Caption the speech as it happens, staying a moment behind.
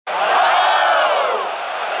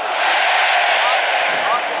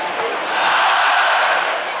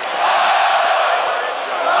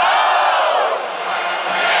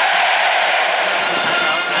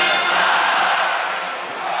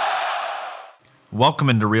Welcome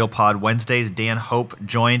into Real Pod Wednesdays. Dan Hope,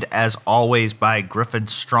 joined as always by Griffin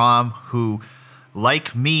Strom, who,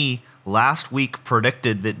 like me, last week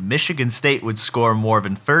predicted that Michigan State would score more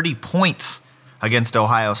than 30 points against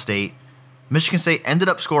Ohio State. Michigan State ended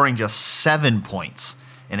up scoring just 7 points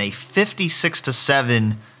in a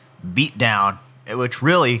 56-7 beatdown, which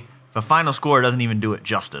really, the final score doesn't even do it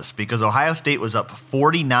justice because Ohio State was up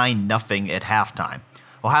 49-0 at halftime.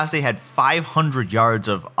 Ohio State had 500 yards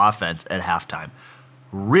of offense at halftime.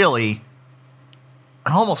 Really,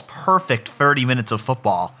 an almost perfect 30 minutes of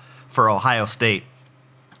football for Ohio State,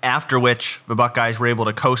 after which the Buckeyes were able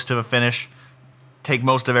to coast to the finish, take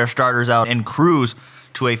most of their starters out, and cruise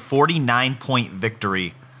to a 49-point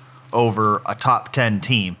victory over a top 10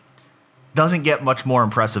 team. Doesn't get much more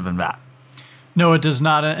impressive than that. No, it does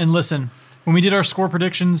not. And listen, when we did our score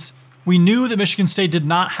predictions, we knew that Michigan State did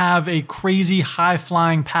not have a crazy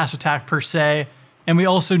high-flying pass attack per se, and we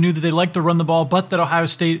also knew that they liked to run the ball, but that Ohio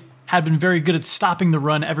State had been very good at stopping the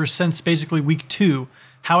run ever since basically week 2.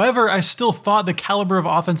 However, I still thought the caliber of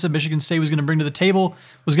offense that Michigan State was going to bring to the table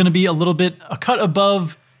was going to be a cut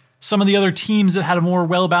above some of the other teams that had a more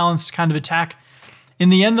well-balanced kind of attack. In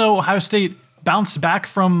the end, though, Ohio State bounced back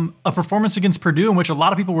from a performance against Purdue in which a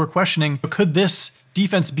lot of people were questioning, could this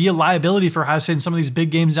defense be a liability for Ohio State in some of these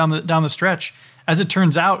big games down the stretch? As it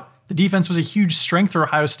turns out, the defense was a huge strength for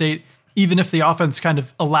Ohio State, even if the offense kind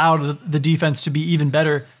of allowed the defense to be even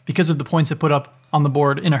better because of the points it put up on the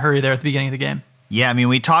board in a hurry there at the beginning of the game. Yeah, I mean,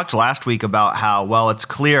 we talked last week about how, well, it's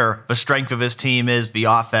clear the strength of his team is the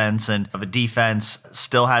offense, and the defense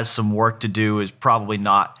still has some work to do, is probably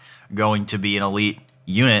not going to be an elite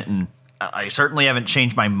unit. And I certainly haven't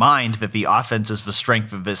changed my mind that the offense is the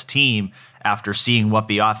strength of this team after seeing what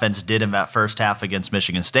the offense did in that first half against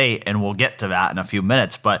Michigan State, and we'll get to that in a few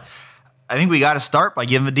minutes. But I think we got to start by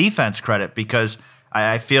giving the defense credit, because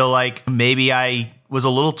I feel like maybe I was a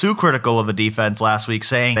little too critical of the defense last week,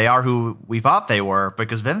 saying they are who we thought they were,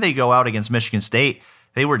 because then they go out against Michigan State.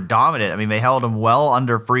 They were dominant. I mean, they held them well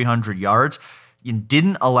under 300 yards. You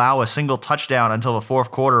didn't allow a single touchdown until the fourth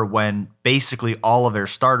quarter, when basically all of their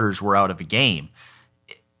starters were out of the game.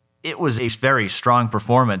 It was a very strong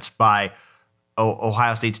performance by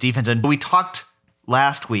Ohio State's defense. And we talked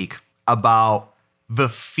last week about the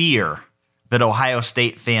fear that Ohio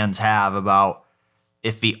State fans have about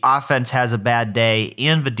if the offense has a bad day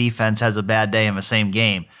and the defense has a bad day in the same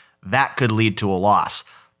game, that could lead to a loss.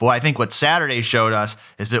 But I think what Saturday showed us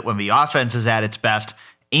is that when the offense is at its best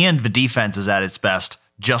and the defense is at its best,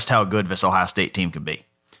 just how good this Ohio State team can be.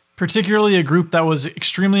 Particularly a group that was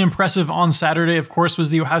extremely impressive on Saturday, of course, was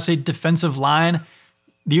the Ohio State defensive line.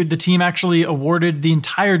 The team actually awarded the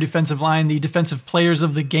entire defensive line the Defensive Players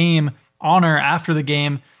of the Game honor after the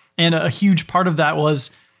game. And a huge part of that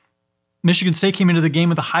was Michigan State came into the game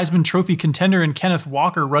with a Heisman Trophy contender in Kenneth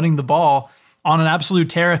Walker running the ball on an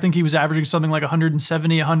absolute tear. I think he was averaging something like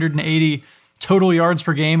 170, 180 total yards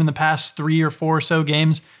per game in the past 3 or 4 or so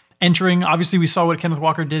games. Entering, obviously, we saw what Kenneth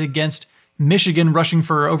Walker did against Michigan, rushing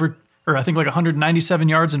for I think like 197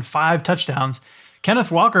 yards and 5 touchdowns.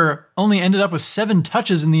 Kenneth Walker only ended up with 7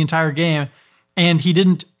 touches in the entire game, and he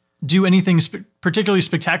didn't do anything particularly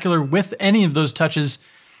spectacular with any of those touches.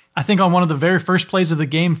 I think on one of the very first plays of the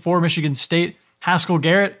game for Michigan State, Haskell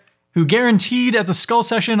Garrett, who guaranteed at the Skull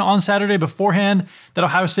Session on Saturday beforehand that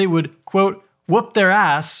Ohio State would, quote, whoop their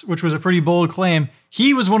ass, which was a pretty bold claim.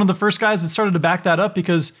 He was one of the first guys that started to back that up,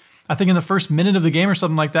 because I think in the first minute of the game or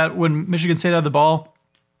something like that, when Michigan State had the ball,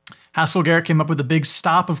 Haskell Garrett came up with a big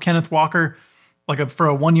stop of Kenneth Walker, for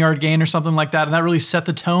a 1-yard gain or something like that. And that really set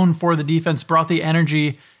the tone for the defense, brought the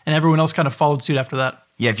energy, and everyone else kind of followed suit after that.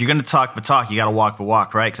 Yeah, if you're going to talk the talk, you got to walk the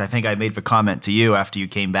walk, right? Because I think I made the comment to you after you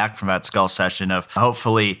came back from that Skull Session of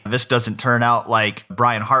hopefully this doesn't turn out like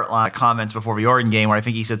Brian Hartline comments before the Oregon game, where I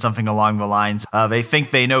think he said something along the lines of, they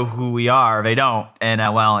think they know who we are, they don't. And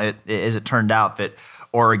it turned out that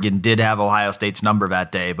Oregon did have Ohio State's number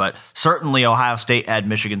that day, but certainly Ohio State had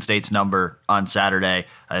Michigan State's number on Saturday.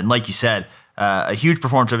 And like you said, a huge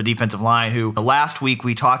performance of a defensive line who last week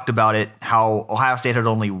we talked about it, how Ohio State had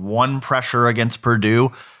only 1 pressure against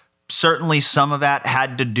Purdue. Certainly some of that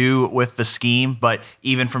had to do with the scheme, but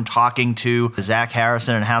even from talking to Zach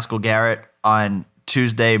Harrison and Haskell Garrett on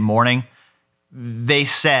Tuesday morning, they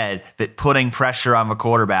said that putting pressure on the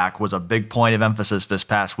quarterback was a big point of emphasis this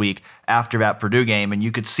past week after that Purdue game, and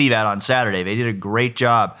you could see that on Saturday. They did a great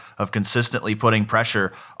job of consistently putting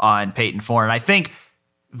pressure on Peyton Thorne, and I think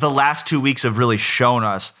the last 2 weeks have really shown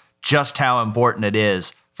us just how important it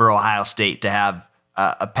is for Ohio State to have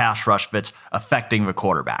a pass rush that's affecting the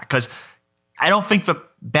quarterback. Because I don't think the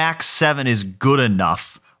back seven is good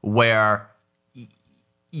enough where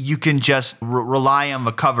you can just rely on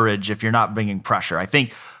the coverage if you're not bringing pressure. I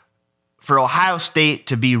think for Ohio State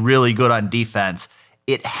to be really good on defense,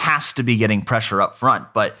 it has to be getting pressure up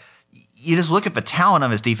front. But you just look at the talent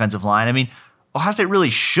of his defensive line. I mean, Ohio State really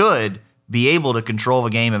should be able to control the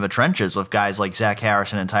game in the trenches with guys like Zach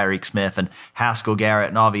Harrison and Tyreek Smith and Haskell Garrett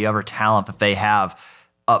and all the other talent that they have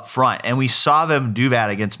up front. And we saw them do that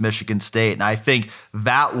against Michigan State. And I think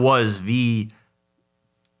that was the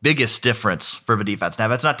biggest difference for the defense. Now,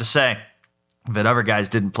 that's not to say that other guys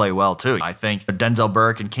didn't play well too. I think Denzel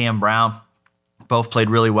Burke and Cam Brown both played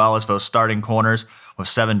really well as those starting corners with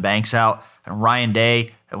Sevyn Banks out. And Ryan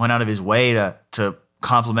Day went out of his way to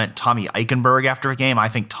compliment Tommy Eichenberg after the game. I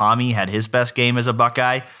think Tommy had his best game as a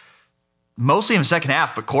Buckeye, mostly in the second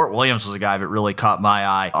half, but Court Williams was a guy that really caught my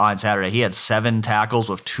eye on Saturday. He had 7 tackles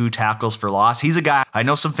with 2 tackles for loss. He's a guy, I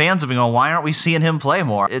know some fans have been going, why aren't we seeing him play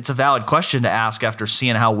more? It's a valid question to ask after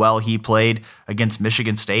seeing how well he played against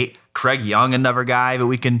Michigan State. Craig Young, another guy that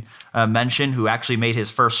we can mention, who actually made his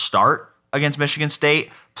first start against Michigan State,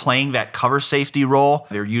 playing that cover safety role.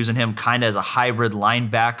 They're using him kind of as a hybrid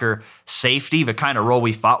linebacker safety, the kind of role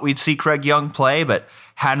we thought we'd see Craig Young play, but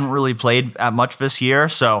hadn't really played that much this year.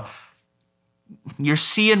 So you're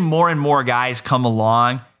seeing more and more guys come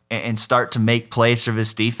along and start to make plays for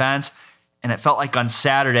this defense. And it felt like on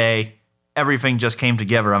Saturday, everything just came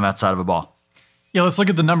together on that side of the ball. Yeah, let's look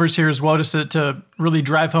at the numbers here as well, just to really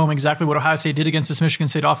drive home exactly what Ohio State did against this Michigan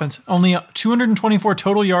State offense. Only 224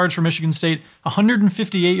 total yards for Michigan State,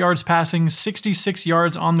 158 yards passing, 66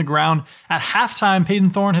 yards on the ground. At halftime, Peyton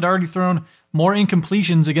Thorne had already thrown more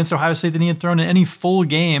incompletions against Ohio State than he had thrown in any full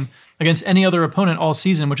game against any other opponent all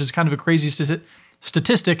season, which is kind of a crazy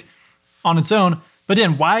statistic on its own. But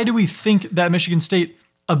then, why do we think that Michigan State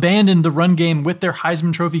abandoned the run game with their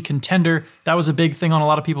Heisman Trophy contender? That was a big thing on a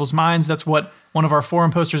lot of people's minds. That's what one of our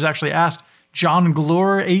forum posters actually asked. John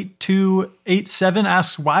Glore 8287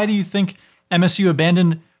 asks, why do you think MSU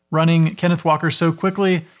abandoned running Kenneth Walker so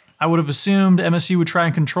quickly? I would have assumed MSU would try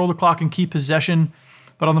and control the clock and keep possession,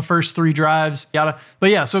 but on the first 3 drives, yada.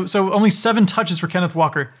 But yeah, so only 7 touches for Kenneth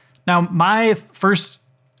Walker. Now, my first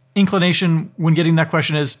inclination when getting that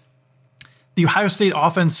question is the Ohio State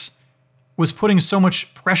offense was putting so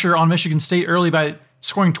much pressure on Michigan State early by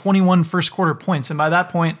scoring 21 first quarter points. And by that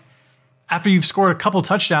point, after you've scored a couple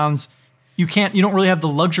touchdowns, you don't really have the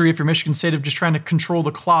luxury if you're Michigan State of just trying to control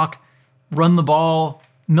the clock, run the ball,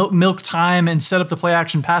 milk time, and set up the play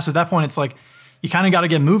action pass. At that point, it's like you kind of got to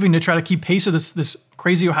get moving to try to keep pace of this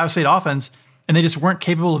crazy Ohio State offense. And they just weren't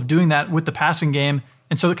capable of doing that with the passing game.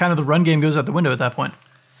 And so the run game goes out the window at that point.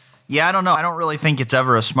 Yeah, I don't know. I don't really think it's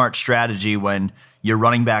ever a smart strategy when your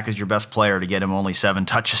running back is your best player to get him only 7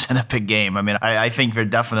 touches in a big game. I mean, I think there are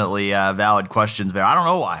definitely valid questions there. I don't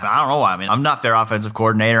know why. I mean, I'm not their offensive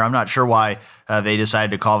coordinator. I'm not sure why they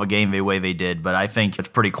decided to call the game the way they did, but I think it's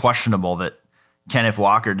pretty questionable that Kenneth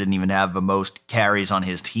Walker didn't even have the most carries on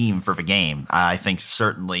his team for the game. I think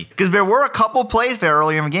certainly, because there were a couple plays there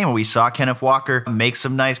earlier in the game where we saw Kenneth Walker make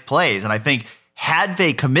some nice plays, and I think had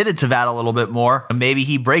they committed to that a little bit more, maybe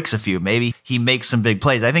he breaks a few. Maybe he makes some big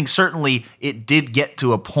plays. I think certainly it did get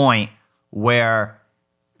to a point where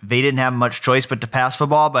they didn't have much choice but to pass the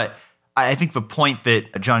ball. But I think the point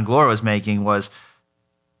that John Glore was making was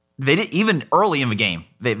they didn't even early in the game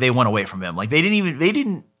they went away from him. Like they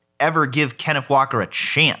didn't ever give Kenneth Walker a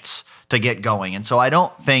chance to get going. And so I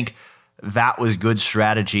don't think that was good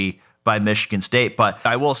strategy by Michigan State. But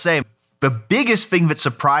I will say the biggest thing that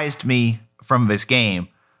surprised me from this game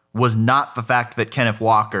was not the fact that Kenneth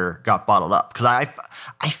Walker got bottled up, because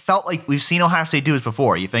I felt like we've seen Ohio State do this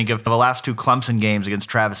before. You think of the last 2 Clemson games against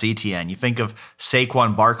Travis Etienne. You think of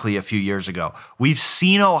Saquon Barkley a few years ago. We've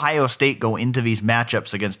seen Ohio State go into these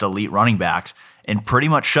matchups against elite running backs and pretty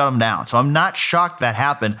much shut them down. So I'm not shocked that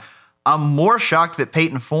happened. I'm more shocked that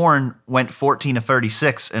Peyton Thorne went 14 of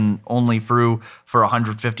 36 and only threw for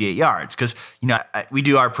 158 yards. Because, we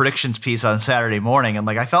do our predictions piece on Saturday morning, and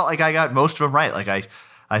I felt like I got most of them right. Like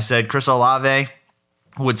I said Chris Olave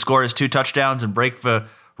would score his 2 touchdowns and break the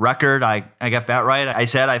record. I got that right. I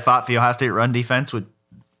said I thought the Ohio State run defense would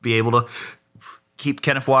be able to keep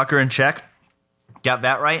Kenneth Walker in check. Got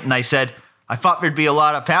that right. And I said I thought there'd be a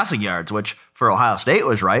lot of passing yards, which for Ohio State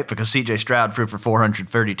was right, because C.J. Stroud threw for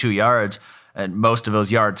 432 yards, and most of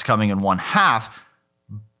those yards coming in one half.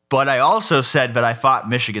 But I also said that I thought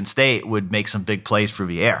Michigan State would make some big plays through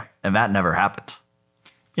the air, and that never happened.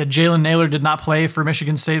 Yeah, Jalen Naylor did not play for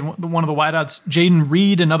Michigan State, one of the wideouts. Jaden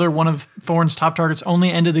Reed, another one of Thorne's top targets,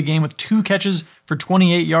 only ended the game with 2 catches for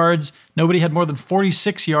 28 yards. Nobody had more than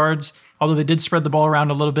 46 yards, although they did spread the ball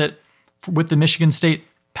around a little bit with the Michigan State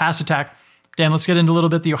pass attack. Dan, let's get into a little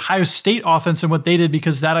bit the Ohio State offense and what they did,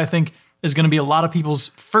 because that I think is going to be a lot of people's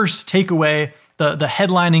first takeaway, the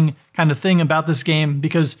headlining kind of thing about this game,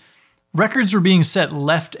 because records were being set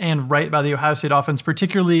left and right by the Ohio State offense,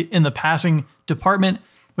 particularly in the passing department,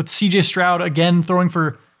 with CJ Stroud again throwing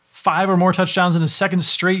for 5 or more touchdowns in his second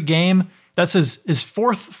straight game. That's his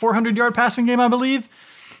fourth 400-yard passing game, I believe.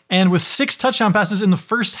 And with 6 touchdown passes in the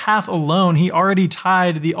first half alone, he already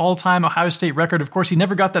tied the all-time Ohio State record. Of course, he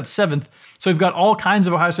never got that 7th. So we've got all kinds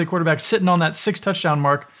of Ohio State quarterbacks sitting on that 6 touchdown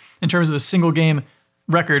mark in terms of a single game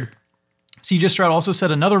record. CJ Stroud also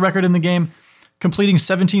set another record in the game, completing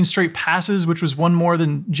 17 straight passes, which was one more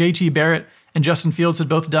than JT Barrett and Justin Fields had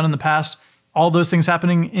both done in the past. All those things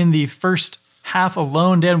happening in the first half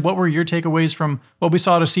alone. Dan, what were your takeaways from what we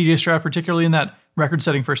saw out of CJ Stroud, particularly in that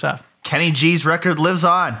record-setting first half? Kenny G's record lives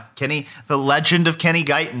on. The legend of Kenny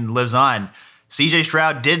Guyton lives on. CJ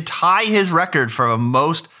Stroud did tie his record for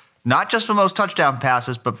not just for most touchdown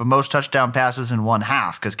passes, but for most touchdown passes in one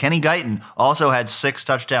half, because Kenny Guyton also had 6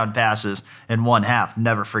 touchdown passes in one half.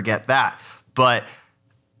 Never forget that. But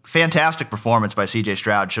fantastic performance by CJ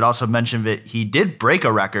Stroud. Should also mention that he did break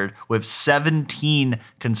a record with 17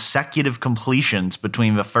 consecutive completions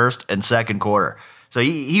between the first and second quarter. So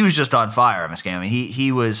he was just on fire in this game. I mean,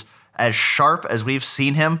 he was as sharp as we've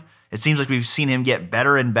seen him. It seems like we've seen him get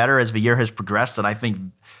better and better as the year has progressed, and I think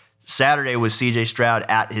Saturday was CJ Stroud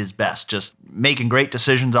at his best, just making great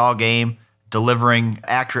decisions all game, delivering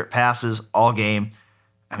accurate passes all game.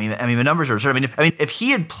 I mean, the numbers are absurd. I mean, if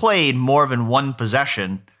he had played more than one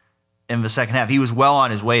possession in the second half, he was well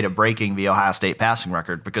on his way to breaking the Ohio State passing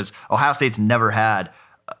record, because Ohio State's never had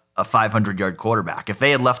a 500-yard quarterback. If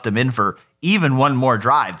they had left him in for even one more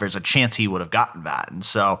drive, there's a chance he would have gotten that. And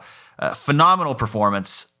so, phenomenal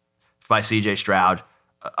performance by CJ Stroud,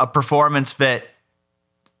 a performance that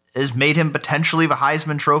has made him potentially the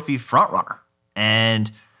Heisman Trophy frontrunner.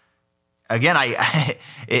 And again,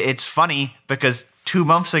 it's funny because 2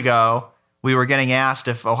 months ago, we were getting asked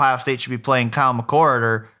if Ohio State should be playing Kyle McCord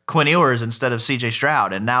or Quinn Ewers instead of CJ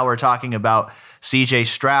Stroud. And now we're talking about CJ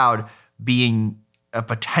Stroud being a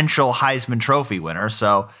potential Heisman Trophy winner.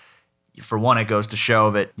 So for one, it goes to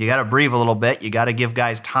show that you got to breathe a little bit. You got to give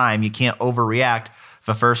guys time. You can't overreact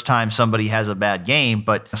the first time somebody has a bad game.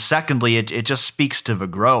 But secondly, it just speaks to the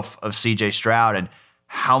growth of CJ Stroud and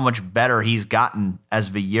how much better he's gotten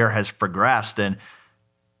as the year has progressed. And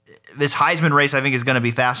this Heisman race, I think, is going to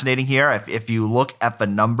be fascinating here. If you look at the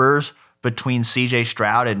numbers between CJ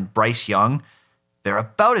Stroud and Bryce Young, they're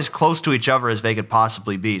about as close to each other as they could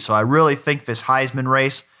possibly be. So I really think this Heisman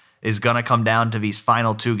race is going to come down to these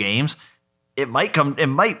final 2 games. It might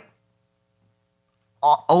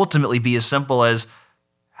ultimately be as simple as,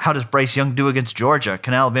 how does Bryce Young do against Georgia?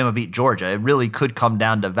 Can Alabama beat Georgia? It really could come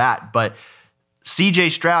down to that. But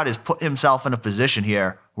CJ Stroud has put himself in a position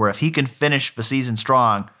here where if he can finish the season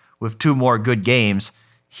strong with 2 more good games,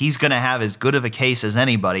 he's going to have as good of a case as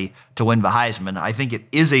anybody to win the Heisman. I think it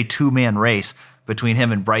is a 2-man race between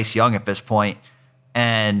him and Bryce Young at this point.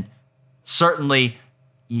 And certainly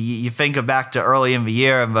you think back to early in the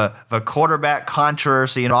year and the quarterback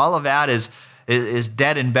controversy and all of that is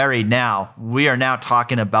dead and buried now. We are now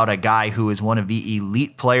talking about a guy who is one of the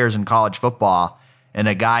elite players in college football and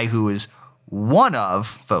a guy who is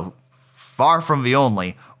far from the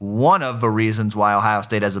only, one of the reasons why Ohio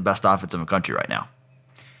State has the best offense in the country right now.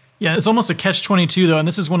 Yeah, it's almost a catch-22, though, and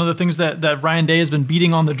this is one of the things that Ryan Day has been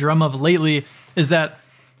beating on the drum of lately, is that,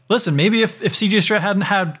 listen, maybe if CJ Stroud hadn't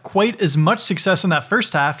had quite as much success in that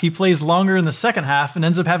first half, he plays longer in the second half and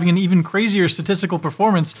ends up having an even crazier statistical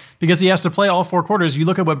performance because he has to play all 4 quarters. If you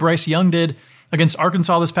look at what Bryce Young did against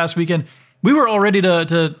Arkansas this past weekend, we were all ready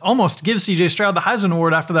to almost give CJ Stroud the Heisman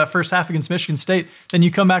Award after that first half against Michigan State. Then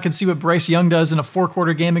you come back and see what Bryce Young does in a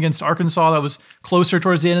 4-quarter game against Arkansas that was closer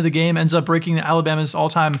towards the end of the game, ends up breaking Alabama's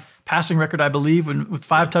all-time passing record, I believe, with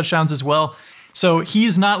 5 touchdowns as well. So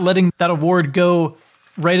he's not letting that award go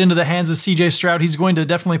right into the hands of CJ Stroud. He's going to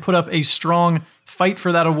definitely put up a strong fight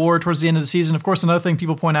for that award towards the end of the season. Of course, another thing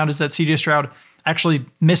people point out is that CJ Stroud actually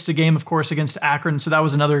missed a game, of course, against Akron. So that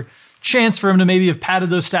was another chance for him to maybe have padded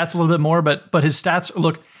those stats a little bit more, but his stats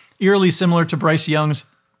look eerily similar to Bryce Young's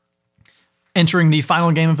entering the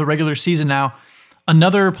final game of the regular season now.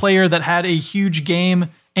 Another player that had a huge game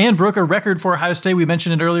and broke a record for Ohio State, we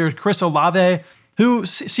mentioned it earlier, Chris Olave, who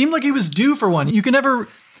seemed like he was due for one.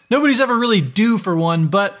 Nobody's ever really due for one,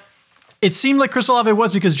 but it seemed like Chris Olave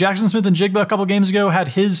was, because Jackson Smith-Njigba a couple games ago had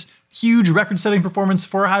his huge record-setting performance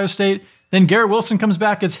for Ohio State. Then Garrett Wilson comes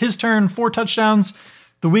back, it's his turn, 4 touchdowns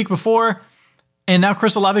the week before, and now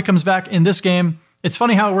Chris Olave comes back in this game. It's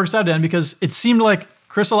funny how it works out, Dan, because it seemed like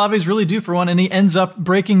Chris Olave is really due for one, and he ends up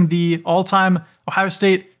breaking the all-time Ohio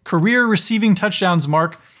State career receiving touchdowns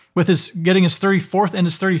mark with getting his 34th and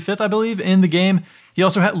his 35th, I believe, in the game. He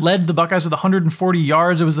also led the Buckeyes with 140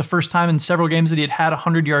 yards. It was the first time in several games that he had a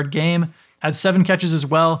 100-yard game. Had 7 catches as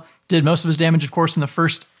well. Did most of his damage, of course, in the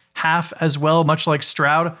first half as well, much like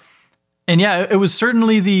Stroud. And yeah, it was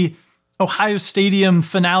certainly the Ohio Stadium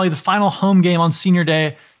finale, the final home game on Senior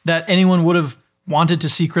Day that anyone would have wanted to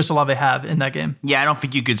see Chris Olave have in that game. Yeah, I don't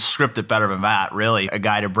think you could script it better than that, really. A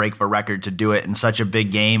guy to break the record, to do it in such a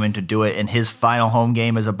big game, and to do it in his final home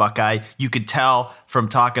game as a Buckeye. You could tell from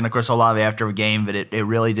talking to Chris Olave after the game that it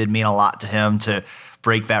really did mean a lot to him to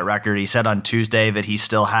break that record. He said on Tuesday that he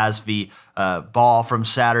still has the ball from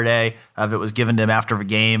Saturday that was given to him after the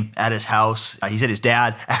game at his house. He said his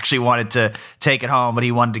dad actually wanted to take it home, but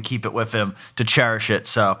he wanted to keep it with him to cherish it.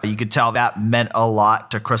 So you could tell that meant a lot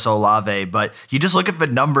to Chris Olave. But you just look at the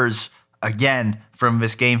numbers again from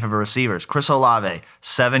this game for the receivers. Chris Olave,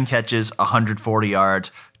 7 catches, 140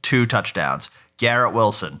 yards, 2 touchdowns. Garrett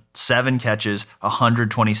Wilson, 7 catches,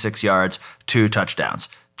 126 yards, 2 touchdowns.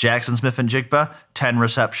 Jackson Smith-Njigba, 10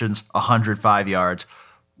 receptions, 105 yards,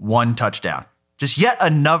 1 touchdown. Just yet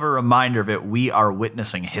another reminder that we are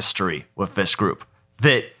witnessing history with this group.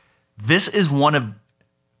 That this is one of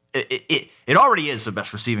it already is the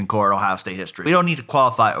best receiving core in Ohio State history. We don't need to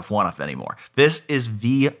qualify it with one of anymore. This is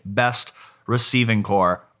the best receiving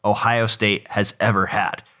core Ohio State has ever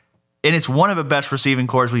had. And it's one of the best receiving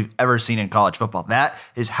cores we've ever seen in college football. That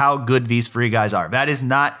is how good these 3 guys are. That is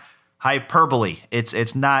not hyperbole.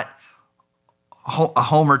 It's not a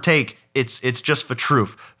homer take. It's just the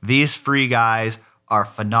truth. These 3 guys are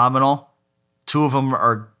phenomenal. 2 of them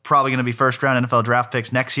are probably going to be first-round NFL draft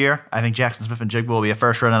picks next year. I think Jackson Smith-Njigba will be a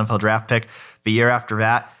first-round NFL draft pick the year after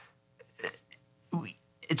that.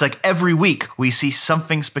 It's like every week we see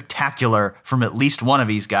something spectacular from at least one of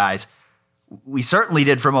these guys. We certainly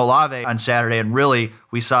did from Olave on Saturday, and really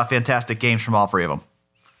we saw fantastic games from all 3 of them.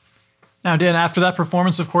 Now, Dan, after that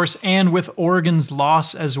performance, of course, and with Oregon's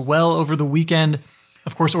loss as well over the weekend,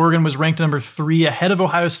 of course, Oregon was ranked number 3 ahead of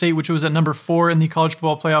Ohio State, which was at number 4 in the College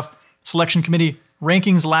Football Playoff Selection Committee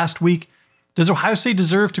rankings last week. Does Ohio State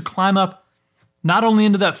deserve to climb up not only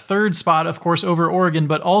into that 3rd spot, of course, over Oregon,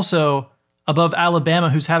 but also above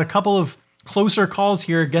Alabama, who's had a couple of closer calls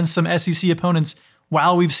here against some SEC opponents,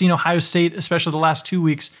 while we've seen Ohio State, especially the last 2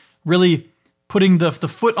 weeks, really putting the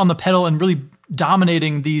foot on the pedal and really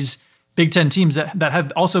dominating these Big Ten teams that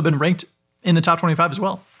have also been ranked in the top 25 as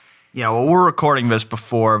well. Yeah, well, we're recording this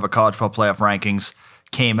before the College Football Playoff rankings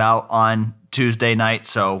came out on Tuesday night,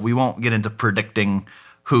 so we won't get into predicting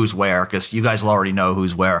who's where because you guys will already know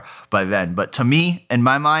who's where by then. But to me, in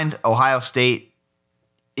my mind, Ohio State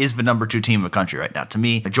is the number 2 team in the country right now. To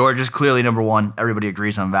me, Georgia's clearly number 1. Everybody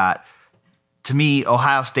agrees on that. To me,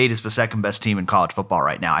 Ohio State is the 2nd best team in college football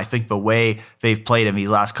right now. I think the way they've played in these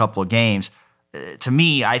last couple of games, to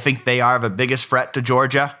me, I think they are the biggest threat to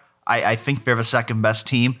Georgia. I think they're the 2nd best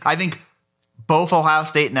team. I think both Ohio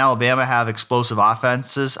State and Alabama have explosive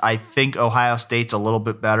offenses. I think Ohio State's a little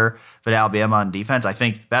bit better than Alabama on defense. I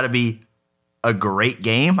think that'd be a great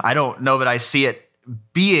game. I don't know that I see it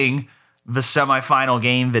being the semifinal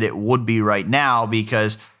game that it would be right now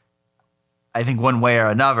because I think one way or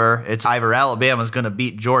another, it's either Alabama's going to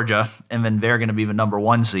beat Georgia and then they're going to be the number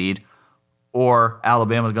 1 seed, or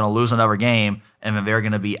Alabama's going to lose another game and then they're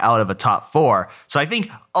going to be out of a top 4. So I think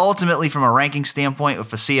ultimately from a ranking standpoint with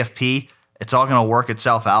the CFP, it's all going to work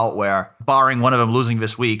itself out where, barring one of them losing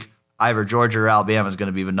this week, either Georgia or Alabama is going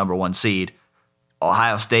to be the number 1 seed.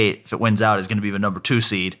 Ohio State, if it wins out, is going to be the number 2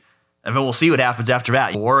 seed. And then we'll see what happens after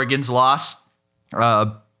that. Oregon's loss,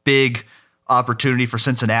 big opportunity for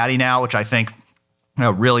Cincinnati now, which I think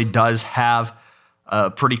really does have a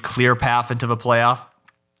pretty clear path into the playoff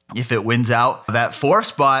if it wins out. That 4th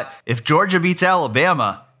spot, if Georgia beats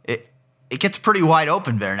Alabama, it gets pretty wide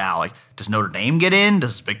open there now. Like, does Notre Dame get in?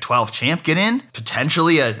 Does Big 12 champ get in?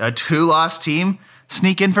 Potentially a 2-loss team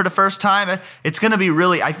sneak in for the first time? It's going to be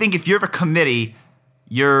really, I think if you're the committee,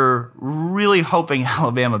 you're really hoping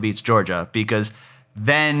Alabama beats Georgia because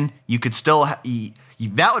then you could still,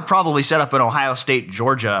 that would probably set up an Ohio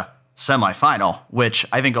State-Georgia semifinal, which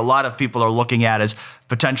I think a lot of people are looking at as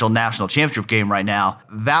potential national championship game right now.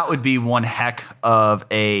 That would be one heck of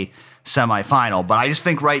a semifinal. But I just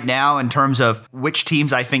think right now, in terms of which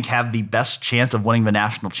teams I think have the best chance of winning the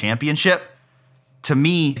national championship, to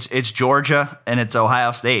me, it's Georgia and it's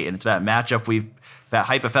Ohio State. And it's that matchup that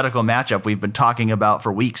hypothetical matchup we've been talking about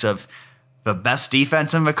for weeks of the best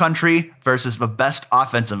defense in the country versus the best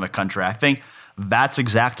offense in the country. I think that's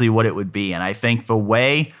exactly what it would be. And I think the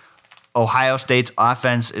way Ohio State's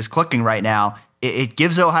offense is clicking right now, it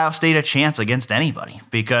gives Ohio State a chance against anybody,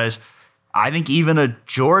 because I think even a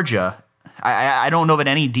Georgia, I don't know that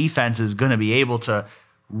any defense is going to be able to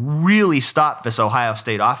really stop this Ohio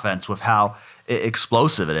State offense with how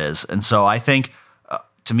explosive it is. And so I think,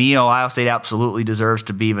 to me, Ohio State absolutely deserves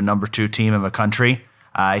to be the number 2 team in the country.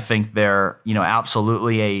 I think they're,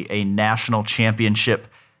 absolutely a national championship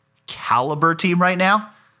caliber team right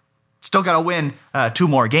now. Still got to win 2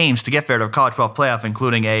 more games to get there to the College Football Playoff,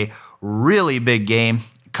 including a really big game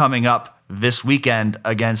coming up this weekend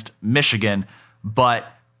against Michigan. But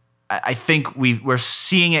I think we're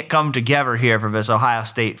seeing it come together here for this Ohio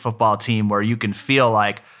State football team, where you can feel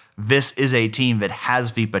like this is a team that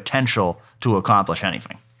has the potential to accomplish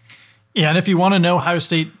anything. Yeah, and if you want to know how Ohio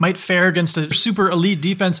State might fare against a super elite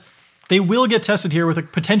defense, they will get tested here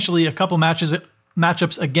with potentially a couple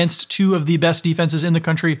matchups against 2 of the best defenses in the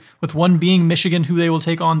country, with one being Michigan, who they will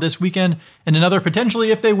take on this weekend, and another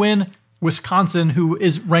potentially, if they win, Wisconsin, who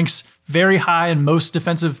ranks very high in most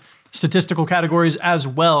defensive statistical categories as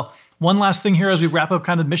well. One last thing here as we wrap up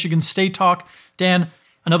kind of Michigan State talk. Dan,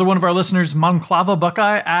 another one of our listeners, Monclava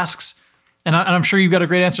Buckeye, asks, and I'm sure you've got a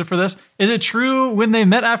great answer for this, is it true when they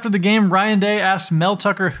met after the game, Ryan Day asked Mel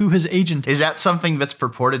Tucker who his agent is? Is that something that's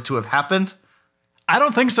purported to have happened? I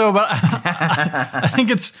don't think so, but I think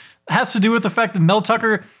it has to do with the fact that Mel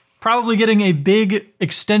Tucker probably getting a big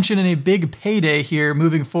extension and a big payday here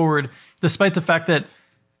moving forward, despite the fact that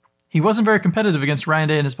he wasn't very competitive against Ryan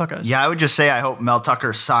Day and his Buckeyes. Yeah, I would just say I hope Mel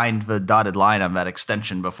Tucker signed the dotted line on that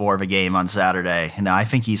extension before the game on Saturday. And I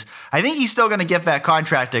think he's still going to get that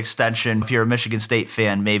contract extension. If you're a Michigan State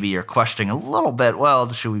fan, maybe you're questioning a little bit, well,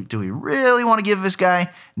 do we really want to give this guy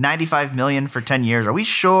 $95 million for 10 years? Are we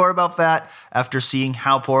sure about that after seeing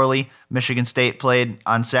how poorly Michigan State played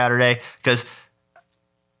on Saturday? Because,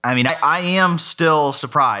 I am still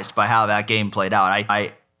surprised by how that game played out.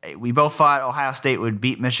 We both thought Ohio State would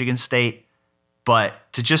beat Michigan State, but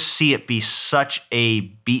to just see it be such a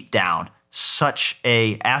beatdown, such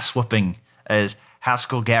a ass-whooping, as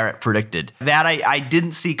Haskell Garrett predicted, that I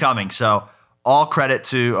didn't see coming. So all credit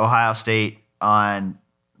to Ohio State on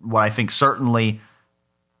what I think certainly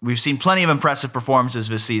we've seen plenty of impressive performances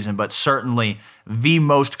this season, but certainly the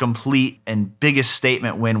most complete and biggest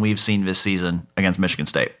statement win we've seen this season against Michigan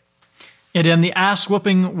State. And the ass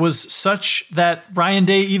whooping was such that Ryan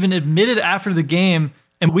Day even admitted after the game,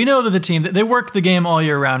 and we know that the team, they work the game all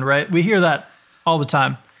year round, right? We hear that all the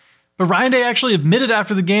time. But Ryan Day actually admitted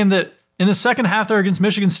after the game that in the second half there against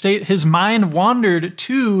Michigan State, his mind wandered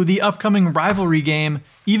to the upcoming rivalry game,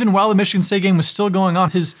 even while the Michigan State game was still going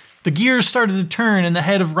on. The gears started to turn in the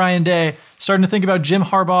head of Ryan Day, starting to think about Jim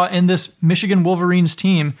Harbaugh and this Michigan Wolverines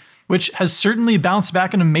team, which has certainly bounced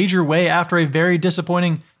back in a major way after a very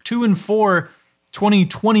disappointing 2-4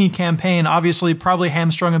 2020 campaign, obviously probably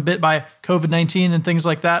hamstrung a bit by COVID-19 and things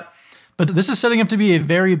like that. But this is setting up to be a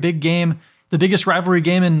very big game, the biggest rivalry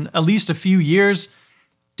game in at least a few years.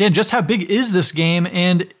 Dan, just how big is this game?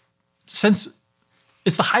 And since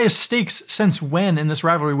it's the highest stakes since when in this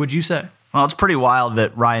rivalry, would you say? Well, it's pretty wild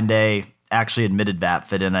that Ryan Day actually admitted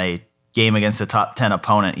that in a game against a top 10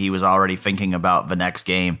 opponent, he was already thinking about the next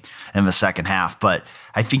game in the second half. But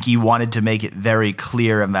I think he wanted to make it very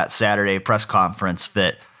clear in that Saturday press conference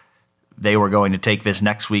that they were going to take this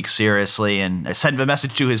next week seriously, and send the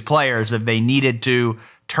message to his players that they needed to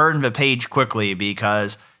turn the page quickly,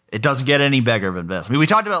 because it doesn't get any bigger than this. We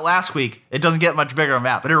talked about last week, it doesn't get much bigger than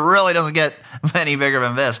that, but it really doesn't get any bigger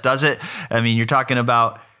than this, does it? You're talking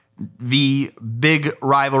about the big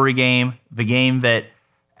rivalry game, the game that,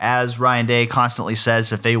 as Ryan Day constantly says,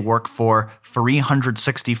 that they work for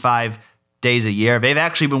 365 days a year. They've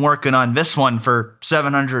actually been working on this one for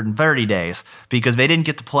 730 days because they didn't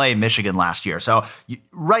get to play Michigan last year. So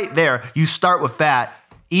right there, you start with that.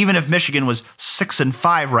 Even if Michigan was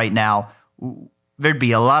 6-5 right now, there'd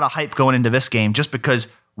be a lot of hype going into this game just because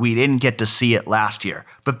we didn't get to see it last year.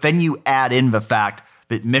 But then you add in the fact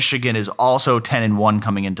that Michigan is also 10-1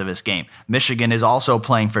 coming into this game. Michigan is also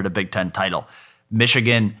playing for the Big Ten title.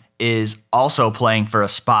 Michigan is also playing for a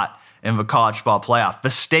spot in the college football playoff. The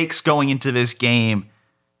stakes going into this game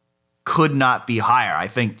could not be higher. I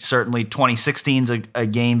think certainly 2016 is a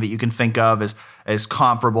game that you can think of as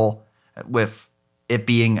comparable, with it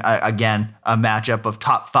being, again, a matchup of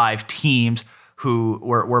top 5 teams who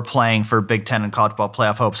were playing for Big Ten and college football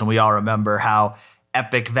playoff hopes. And we all remember how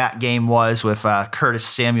epic that game was with Curtis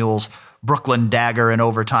Samuel's Brooklyn dagger in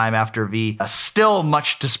overtime after the still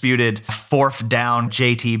much disputed 4th down.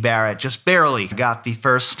 JT Barrett just barely got the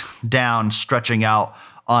first down, stretching out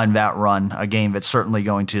on that run, a game that's certainly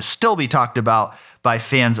going to still be talked about by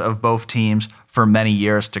fans of both teams for many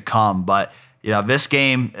years to come. But This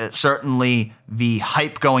game, certainly the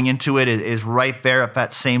hype going into it is right there at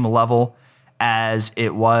that same level as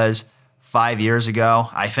it was 5 years ago.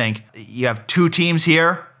 I think you have two teams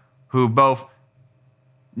here who both,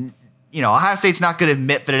 Ohio State's not going to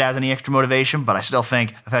admit that it has any extra motivation, but I still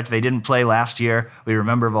think the fact that they didn't play last year, we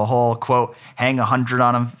remember the whole, quote, hang 100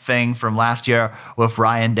 on them thing from last year with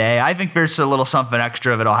Ryan Day. I think there's a little something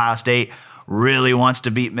extra that Ohio State really wants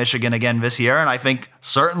to beat Michigan again this year, and I think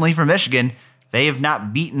certainly for Michigan, they have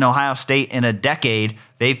not beaten Ohio State in a decade.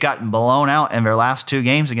 They've gotten blown out in their last two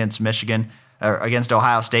games against Michigan, or against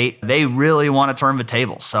Ohio State. They really want to turn the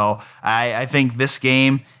table. So I think this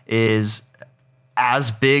game is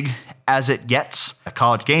as big as it gets.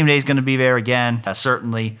 College Game Day is going to be there again.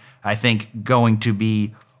 Certainly, I think going to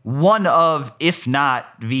be one of, if not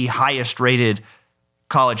the highest rated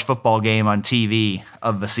college football game on TV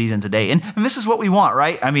of the season today. And this is what we want,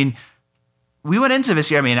 right? I mean, we went into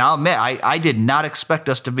this year, I'll admit, I did not expect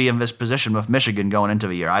us to be in this position with Michigan going into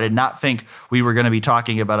the year. I did not think we were going to be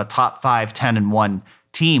talking about a top 5, 10-1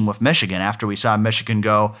 team with Michigan after we saw Michigan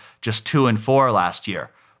go just 2-4 last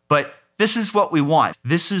year. But this is what we want.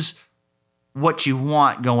 This is what you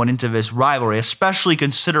want going into this rivalry, especially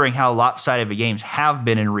considering how lopsided the games have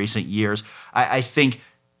been in recent years. I think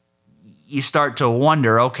you start to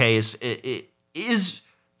wonder, okay, is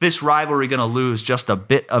this rivalry going to lose just a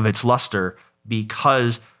bit of its luster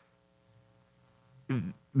because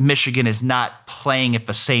Michigan is not playing at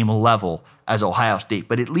the same level as Ohio State?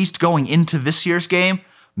 But at least going into this year's game,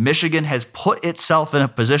 Michigan has put itself in a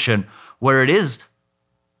position where it is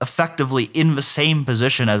effectively in the same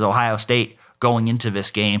position as Ohio State going into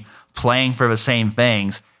this game, playing for the same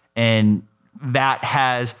things. And that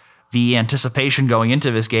has the anticipation going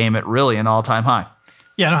into this game at really an all-time high.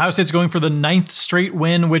 Yeah, and Ohio State's going for the 9th straight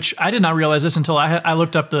win, which I did not realize this until I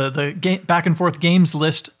looked up the game, back and forth games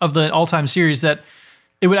list of the all-time series, that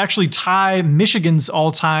it would actually tie Michigan's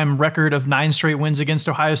all-time record of 9 straight wins against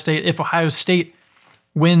Ohio State if Ohio State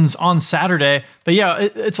wins on Saturday. But yeah,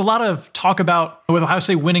 it's a lot of talk about, with Ohio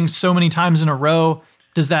State winning so many times in a row,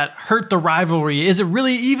 does that hurt the rivalry? Is it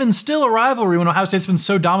really even still a rivalry when Ohio State's been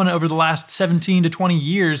so dominant over the last 17 to 20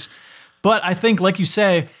 years? But I think, like you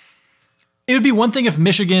say, it would be one thing if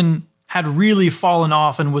Michigan had really fallen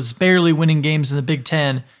off and was barely winning games in the Big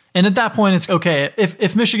Ten. And at that point, it's okay.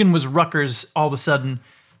 If Michigan was Rutgers all of a sudden,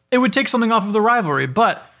 it would take something off of the rivalry.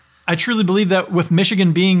 But I truly believe that with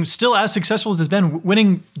Michigan being still as successful as it's been,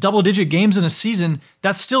 winning double-digit games in a season,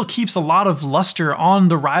 that still keeps a lot of luster on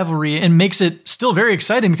the rivalry and makes it still very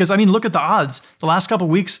exciting. Because, look at the odds. The last couple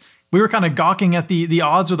of weeks, we were kind of gawking at the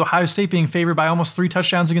odds with Ohio State being favored by almost 3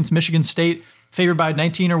 touchdowns against Michigan State, favored by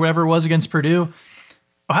 19 or whatever it was against Purdue.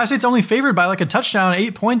 Ohio State's only favored by like a touchdown,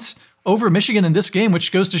 8 points over Michigan in this game,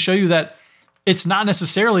 which goes to show you that it's not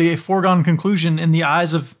necessarily a foregone conclusion in the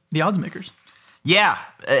eyes of the odds makers. Yeah,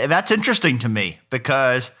 that's interesting to me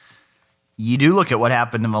because you do look at what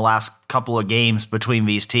happened in the last couple of games between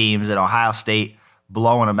these teams and Ohio State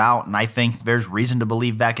blowing them out, and I think there's reason to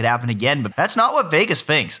believe that could happen again, but that's not what Vegas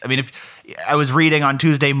thinks. If I was reading on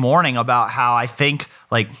Tuesday morning about how I think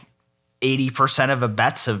like 80% of the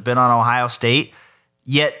bets have been on Ohio State,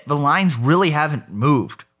 yet the lines really haven't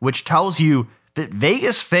moved, which tells you that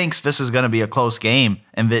Vegas thinks this is going to be a close game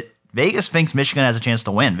and that Vegas thinks Michigan has a chance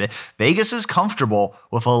to win. Vegas is comfortable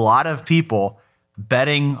with a lot of people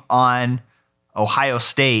betting on Ohio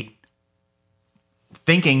State,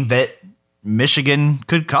 thinking that Michigan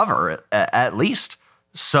could cover at least.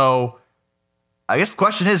 So I guess the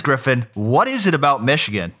question is, Griffin, what is it about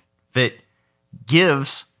Michigan that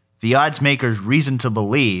gives the odds makers reason to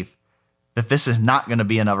believe that this is not going to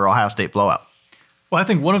be another Ohio State blowout? Well, I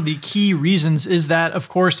think one of the key reasons is that, of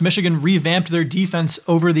course, Michigan revamped their defense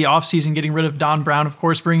over the offseason, getting rid of Don Brown, of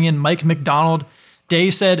course, bringing in Mike McDonald. Day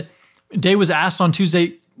was asked on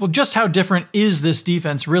Tuesday, well, just how different is this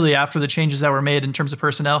defense really after the changes that were made in terms of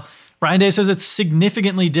personnel? Brian Day says it's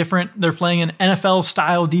significantly different. They're playing an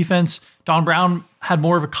NFL-style defense. Don Brown had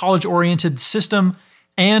more of a college-oriented system,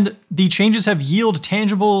 and the changes have yielded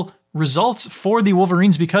tangible results for the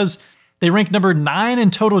Wolverines because they rank number 9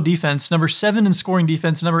 in total defense, number 7 in scoring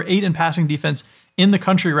defense, number 8 in passing defense in the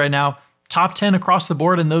country right now. Top 10 across the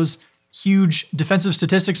board in those huge defensive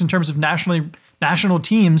statistics in terms of national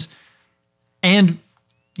teams. And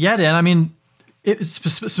yeah, Dan,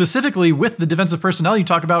 specifically with the defensive personnel, you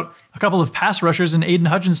talk about a couple of pass rushers in Aiden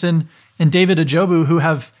Hutchinson and David Ajobu who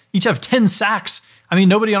each have 10 sacks.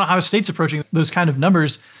 Nobody on Ohio State's approaching those kind of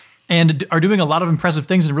numbers and are doing a lot of impressive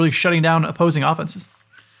things and really shutting down opposing offenses.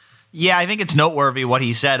 Yeah, I think it's noteworthy what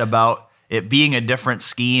he said about it being a different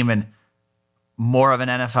scheme and more of an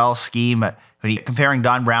NFL scheme. when comparing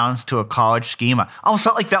Don Brown's to a college scheme, I almost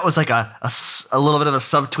felt like that was like a little bit of a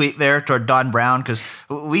subtweet there toward Don Brown, because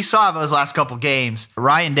we saw those last couple games.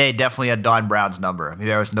 Ryan Day definitely had Don Brown's number. I mean,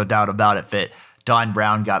 there was no doubt about it that Don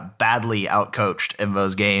Brown got badly outcoached in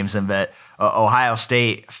those games, and that Ohio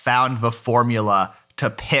State found the formula to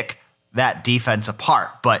pick that defense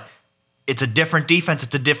apart. But it's a different defense.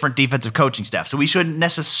 It's a different defensive coaching staff. So we shouldn't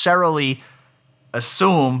necessarily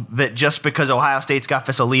assume that just because Ohio State's got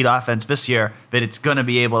this elite offense this year, that it's going to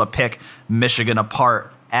be able to pick Michigan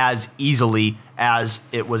apart as easily as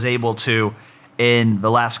it was able to in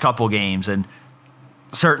the last couple games. And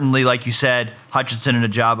certainly, like you said, Hutchinson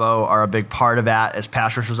and Ajabo are a big part of that as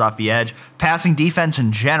pass rushers off the edge. Passing defense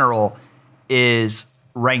in general is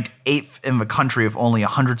ranked 8th in the country with only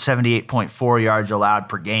 178.4 yards allowed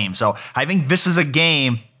per game. So I think this is a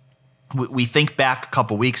game, we think back a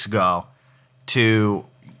couple weeks ago to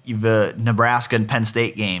the Nebraska and Penn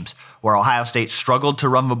State games where Ohio State struggled to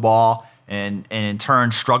run the ball and in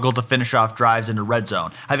turn struggled to finish off drives in the red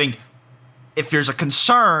zone. I think if there's a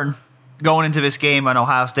concern going into this game on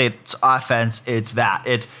Ohio State's offense, it's that.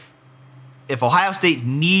 It's if Ohio State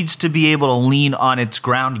needs to be able to lean on its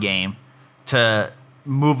ground game to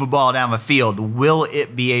move the ball down the field, will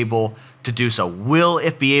it be able to do so? Will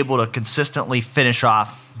it be able to consistently finish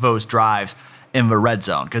off those drives in the red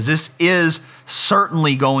zone? Because this is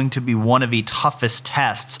certainly going to be one of the toughest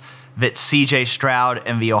tests that C.J. Stroud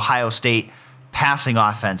and the Ohio State passing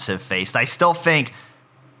offense have faced. I still think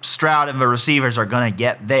Stroud and the receivers are going to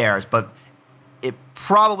get theirs, but it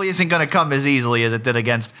probably isn't going to come as easily as it did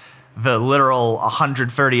against the literal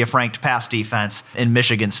 130th ranked pass defense in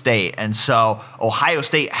Michigan State. And so Ohio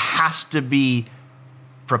State has to be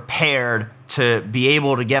prepared to be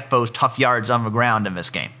able to get those tough yards on the ground in this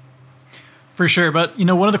game. For sure. But,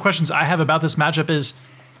 one of the questions I have about this matchup is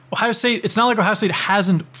Ohio State, it's not like Ohio State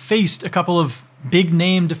hasn't faced a couple of big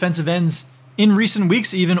name defensive ends in recent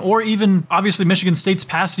weeks even, or even obviously Michigan State's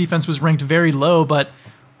pass defense was ranked very low, but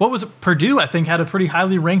what was it? Purdue, I think, had a pretty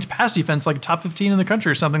highly ranked pass defense, like top 15 in the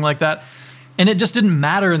country or something like that. And it just didn't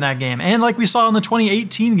matter in that game. And like we saw in the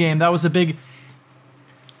 2018 game, that was a big,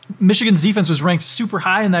 Michigan's defense was ranked super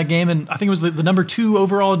high in that game. And I think it was the number 2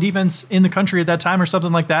 overall defense in the country at that time or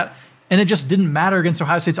something like that. And it just didn't matter against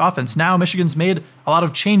Ohio State's offense. Now Michigan's made a lot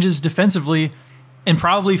of changes defensively, and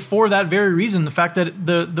probably for that very reason, the fact that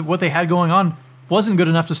the what they had going on wasn't good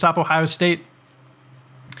enough to stop Ohio State.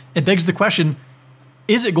 It begs the question,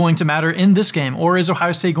 is it going to matter in this game, or is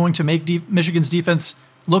Ohio State going to make Michigan's defense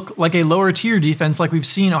look like a lower tier defense like we've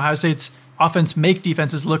seen Ohio State's offense make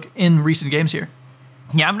defenses look in recent games here?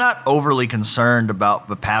 Yeah, I'm not overly concerned about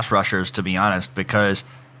the pass rushers, to be honest, because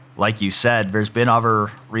like you said, there's been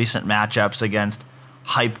other recent matchups against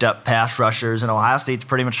hyped up pass rushers, and Ohio State's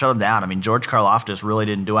pretty much shut them down. I mean, George Karlaftis really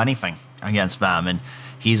didn't do anything against them, and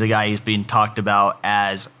he's a guy who's being talked about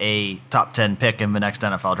as a top 10 pick in the next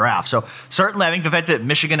NFL draft. So certainly I think the fact that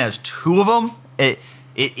Michigan has 2 of them, it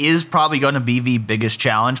is probably going to be the biggest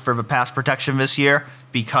challenge for the pass protection this year,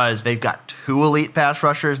 because they've got 2 elite pass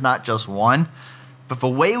rushers, not just 1. But the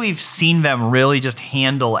way we've seen them really just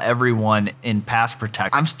handle everyone in pass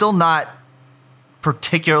protection, I'm still not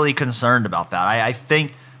particularly concerned about that. I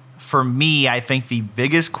think, for me, I think the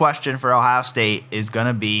biggest question for Ohio State is going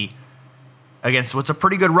to be, against what's a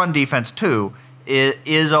pretty good run defense too,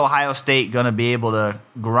 is Ohio State going to be able to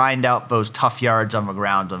grind out those tough yards on the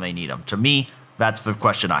ground when they need them? To me, that's the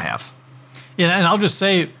question I have. Yeah, and I'll just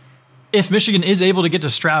say, if Michigan is able to get to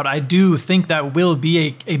Stroud, I do think that will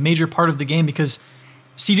be a major part of the game, because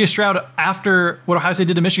C.J. Stroud, after what Ohio State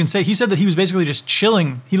did to Michigan State, he said that he was basically just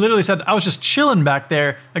chilling. He literally said, I was just chilling back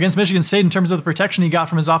there against Michigan State in terms of the protection he got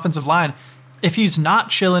from his offensive line. If he's not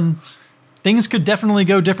chilling, things could definitely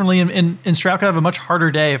go differently, and Stroud could have a much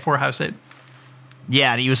harder day for Ohio State.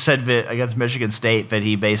 Yeah, and he was said that against Michigan State that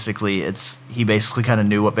he basically kind of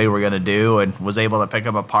knew what they were going to do and was able to pick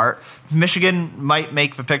them apart. Michigan might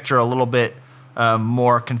make the picture a little bit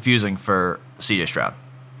more confusing for C.J. Stroud.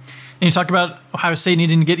 And you talk about Ohio State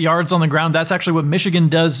needing to get yards on the ground. That's actually what Michigan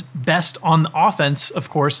does best on offense, of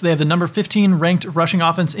course. They have the number 15 ranked rushing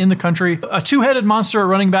offense in the country. A 2-headed monster at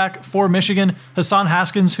running back for Michigan. Hassan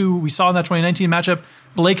Haskins, who we saw in that 2019 matchup.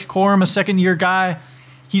 Blake Corum, a second-year guy.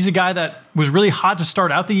 He's a guy that was really hot to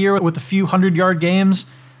start out the year with a few 100-yard games.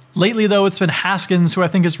 Lately, though, it's been Haskins, who I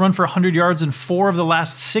think has run for 100 yards in 4 of the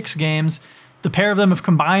last 6 games. The pair of them have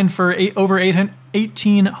combined for over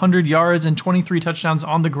 1,800 yards and 23 touchdowns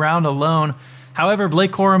on the ground alone. However,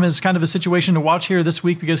 Blake Corum is kind of a situation to watch here this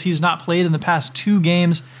week, because he's not played in the past 2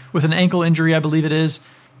 games with an ankle injury, I believe it is.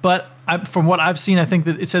 But from what I've seen, I think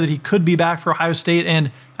that it said that he could be back for Ohio State,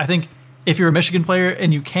 and I think if you're a Michigan player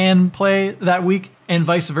and you can play that week and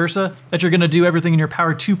vice versa, that you're going to do everything in your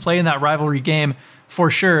power to play in that rivalry game for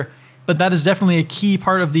sure. But that is definitely a key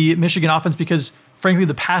part of the Michigan offense because, frankly,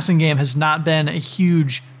 the passing game has not been a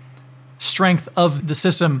huge strength of the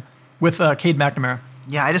system with Cade McNamara.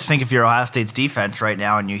 Yeah, I just think if you're Ohio State's defense right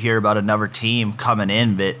now and you hear about another team coming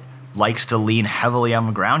in that likes to lean heavily on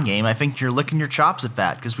the ground game, I think you're licking your chops at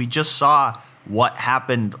that because we just saw what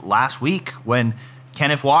happened last week when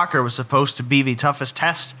Kenneth Walker was supposed to be the toughest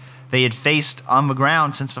test they had faced on the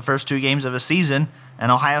ground since the first 2 games of the season,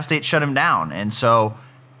 and Ohio State shut him down. And so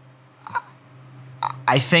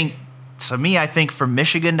I think for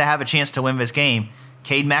Michigan to have a chance to win this game,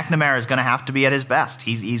 Cade McNamara is going to have to be at his best.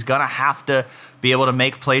 He's going to have to be able to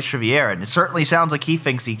make plays for the air, and it certainly sounds like he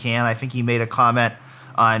thinks he can. I think he made a comment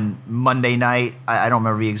on Monday night. I don't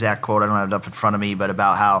remember the exact quote. I don't have it up in front of me, but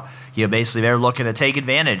about how basically they're looking to take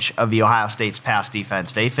advantage of the Ohio State's pass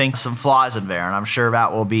defense. They think some flaws in there, and I'm sure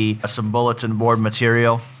that will be some bulletin board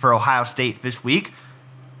material for Ohio State this week.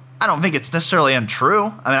 I don't think it's necessarily untrue.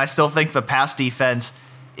 I mean, I still think the pass defense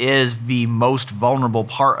is the most vulnerable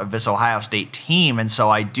part of this Ohio State team, and so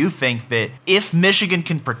I do think that if Michigan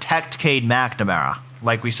can protect Cade McNamara,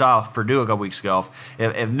 like we saw with Purdue a couple weeks ago,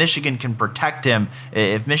 if Michigan can protect him,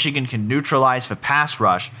 if Michigan can neutralize the pass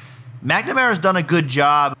rush, McNamara's done a good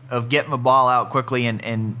job of getting the ball out quickly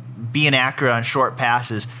and being accurate on short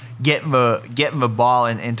passes, getting the ball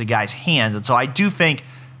into guys' hands. And so I do think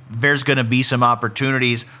there's going to be some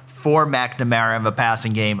opportunities for McNamara in the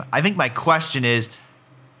passing game. I think my question is,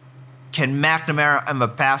 can McNamara in the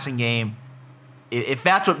passing game, if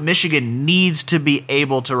that's what Michigan needs to be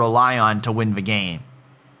able to rely on to win the game,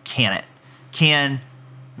 can it? Can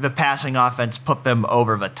the passing offense put them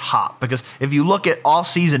over the top? Because if you look at all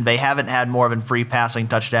season, they haven't had more than 3 passing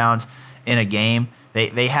touchdowns in a game.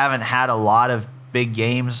 They haven't had a lot of big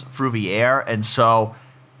games through the air, and so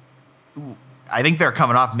I think they're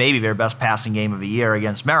coming off maybe their best passing game of the year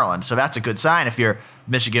against Maryland. So that's a good sign if you're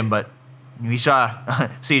Michigan, but we saw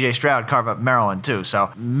C.J. Stroud carve up Maryland too.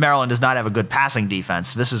 So Maryland does not have a good passing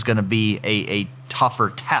defense. This is going to be a tougher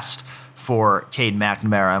test for Cade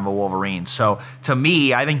McNamara and the Wolverines. So to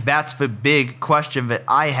me, I think that's the big question that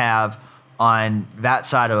I have on that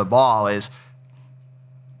side of the ball is,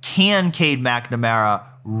 can Cade McNamara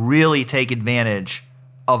really take advantage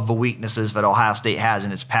of the weaknesses that Ohio State has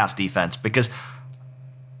in its pass defense? Because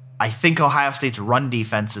I think Ohio State's run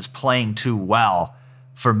defense is playing too well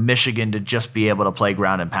for Michigan to just be able to play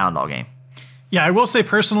ground and pound all game. Yeah, I will say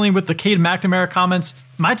personally with the Cade McNamara comments,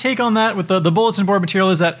 my take on that with the bulletin board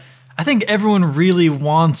material is that I think everyone really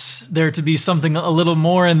wants there to be something a little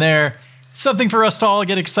more in there, something for us to all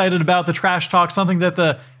get excited about, the trash talk, something that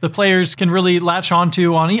the players can really latch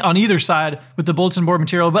onto on either side with the bulletin board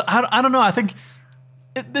material. But I don't know. I think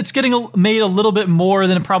it's getting made a little bit more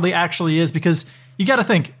than it probably actually is, because you got to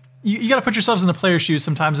think, you got to put yourselves in the player's shoes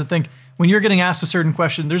sometimes and think, when you're getting asked a certain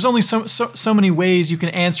question, there's only so many ways you can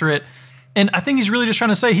answer it. And I think he's really just trying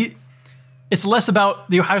to say it's less about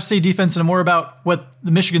the Ohio State defense and more about what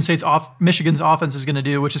the Michigan's offense is going to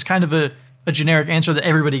do, which is kind of a generic answer that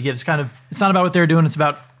everybody gives. Kind of, it's not about what they're doing, it's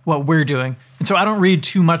about what we're doing. And so I don't read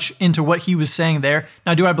too much into what he was saying there.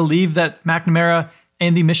 Now, do I believe that McNamara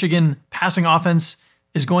and the Michigan passing offense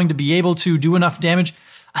is going to be able to do enough damage?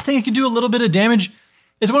 I think it could do a little bit of damage.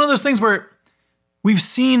 It's one of those things where we've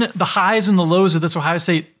seen the highs and the lows of this Ohio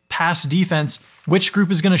State pass defense. Which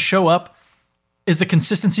group is going to show up? Is the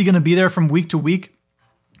consistency going to be there from week to week?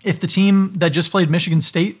 If the team that just played Michigan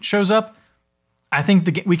State shows up, I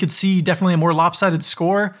think we could see definitely a more lopsided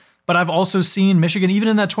score. But I've also seen Michigan, even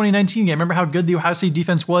in that 2019 game, remember how good the Ohio State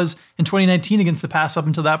defense was in 2019 against the pass up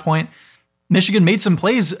until that point. Michigan made some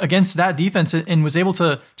plays against that defense and was able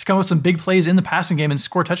to come up with some big plays in the passing game and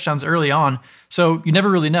score touchdowns early on. So you never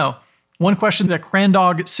really know. One question that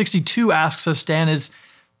Crandog62 asks us, Dan, is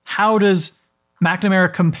how does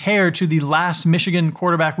McNamara compare to the last Michigan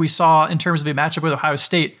quarterback we saw in terms of a matchup with Ohio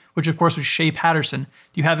State, which of course was Shea Patterson?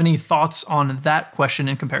 Do you have any thoughts on that question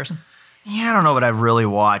in comparison? Yeah, I don't know, but I've really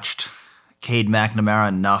watched Cade McNamara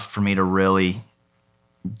enough for me to really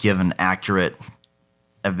give an accurate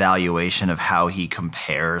evaluation of how he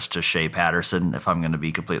compares to Shea Patterson, if I'm going to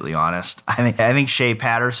be completely honest. I think Shea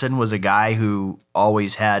Patterson was a guy who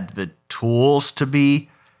always had the tools to be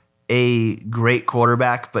a great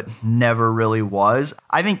quarterback, but never really was.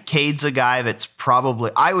 I think Cade's a guy that's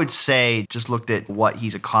probably, I would say, just looked at what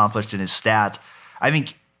he's accomplished in his stats,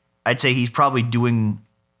 I'd say he's probably doing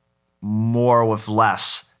more with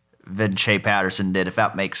less than Shea Patterson did, if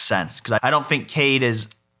that makes sense. Because I don't think Cade is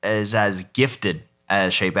as gifted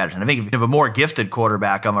as Shea Patterson. I think if you have a more gifted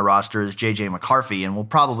quarterback on the roster is J.J. McCarthy, and we'll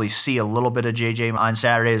probably see a little bit of J.J. on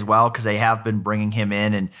Saturday as well because they have been bringing him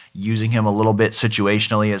in and using him a little bit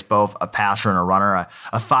situationally as both a passer and a runner,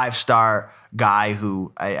 a five-star guy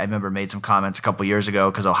who I remember made some comments a couple years ago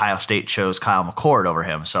because Ohio State chose Kyle McCord over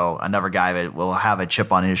him. So another guy that will have a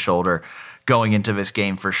chip on his shoulder going into this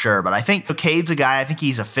game for sure. But I think Cade's a guy, I think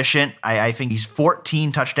he's efficient. I think he's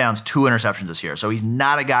 14 touchdowns, 2 interceptions this year. So he's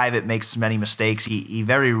not a guy that makes many mistakes. He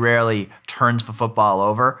very rarely turns the football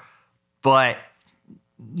over. But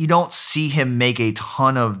you don't see him make a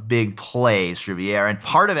ton of big plays through the air. And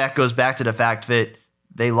part of that goes back to the fact that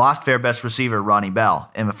they lost their best receiver, Ronnie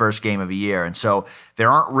Bell, in the first game of the year. And so there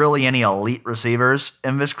aren't really any elite receivers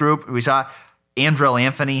in this group. We saw Andrell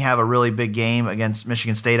Anthony have a really big game against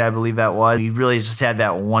Michigan State, I believe that was. He really just had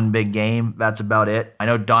that one big game. That's about it. I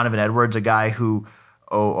know Donovan Edwards, a guy who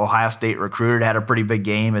Ohio State recruited, had a pretty big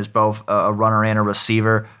game as both a runner and a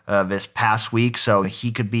receiver this past week. So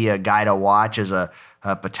he could be a guy to watch as a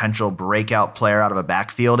potential breakout player out of a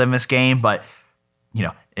backfield in this game. But,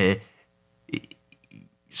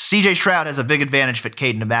 C.J. Stroud has a big advantage that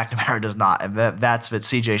Caden McNamara does not, and that's that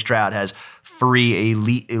C.J. Stroud has 3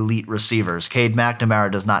 elite receivers. Cade McNamara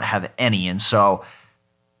does not have any, and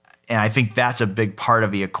I think that's a big part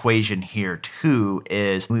of the equation here too.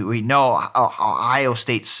 Is we know Ohio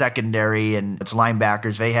State's secondary and its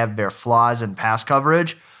linebackers, they have their flaws in pass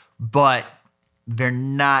coverage, but they're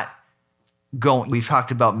not going. We've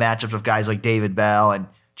talked about matchups of guys like David Bell and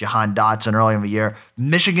Jahan Dotson earlier in the year.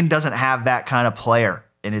 Michigan doesn't have that kind of player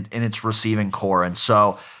in its receiving core. And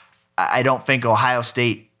so I don't think Ohio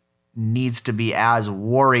State needs to be as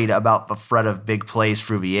worried about the threat of big plays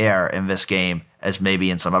through the air in this game as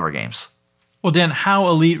maybe in some other games. Well, Dan, how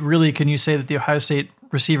elite really can you say that the Ohio State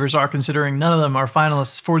receivers are, considering none of them are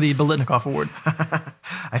finalists for the Biletnikoff Award?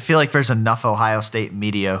 I feel like there's enough Ohio State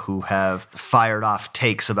media who have fired off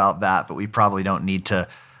takes about that, but we probably don't need to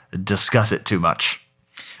discuss it too much.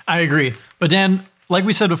 I agree. But Dan, like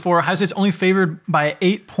we said before, Ohio State's only favored by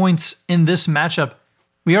 8 points in this matchup.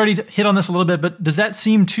 We already hit on this a little bit, but does that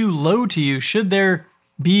seem too low to you? Should there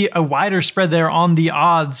be a wider spread there on the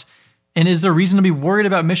odds? And is there reason to be worried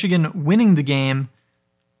about Michigan winning the game?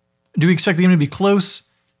 Do we expect the game to be close?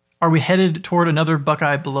 Are we headed toward another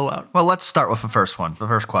Buckeye blowout? Well, let's start with the first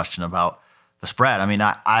question about the spread. I mean,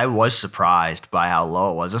 I was surprised by how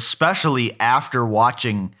low it was, especially after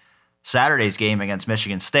watching Saturday's game against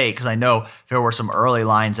Michigan State, because I know there were some early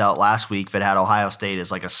lines out last week that had Ohio State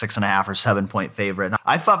as like a 6.5 or 7 point favorite. And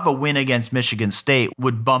I thought the win against Michigan State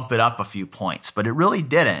would bump it up a few points, but it really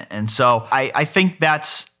didn't. And so I think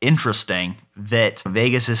that's interesting that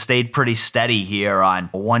Vegas has stayed pretty steady here on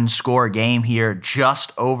a 1-score game here,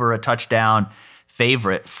 just over a touchdown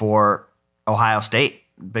favorite for Ohio State.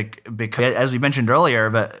 Because as we mentioned earlier,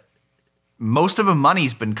 but most of the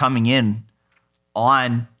money's been coming in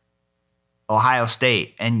on Ohio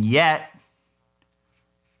State, and yet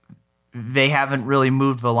they haven't really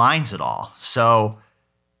moved the lines at all. So,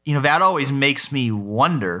 that always makes me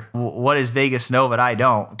wonder, what does Vegas know that I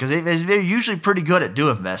don't? Because they're usually pretty good at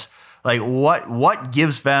doing this. Like, what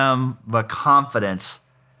gives them the confidence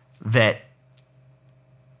that,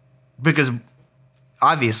 because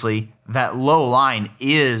obviously that low line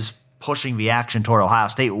is pushing the action toward Ohio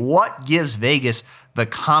State. What gives Vegas the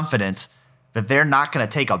confidence that they're not going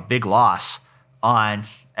to take a big loss on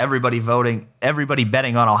everybody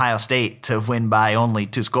betting on Ohio State to win by only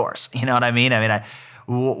 2 scores? You know what I mean?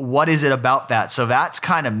 What is it about that? So that's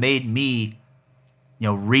kind of made me,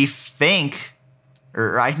 rethink,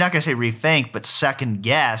 or I'm not going to say rethink, but second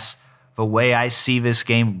guess the way I see this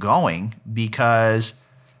game going, because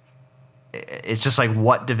it's just like,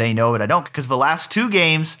 what do they know that I don't? Because the last 2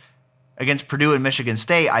 games against Purdue and Michigan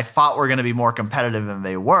State, I thought were going to be more competitive than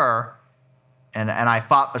they were. And I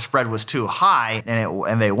thought the spread was too high,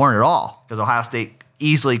 and they weren't at all, because Ohio State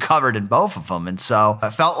easily covered in both of them. And so I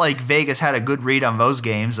felt like Vegas had a good read on those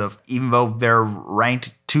games of, even though they're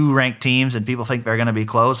two ranked teams and people think they're going to be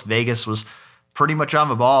close, Vegas was pretty much on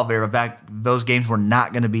the ball. Those games were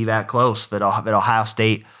not going to be that close, that Ohio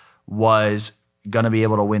State was going to be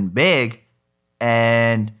able to win big.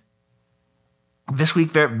 And this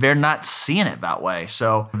week they're not seeing it that way.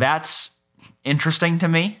 So that's interesting to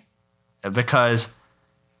me, because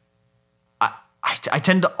I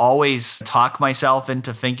tend to always talk myself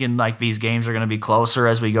into thinking like these games are going to be closer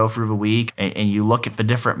as we go through the week. And you look at the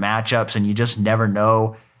different matchups and you just never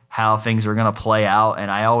know how things are going to play out.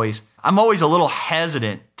 And I'm always a little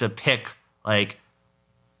hesitant to pick like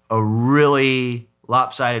a really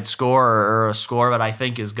lopsided score, or a score that I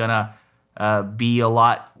think is going to be a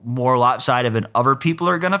lot more lopsided than other people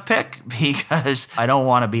are going to pick, because I don't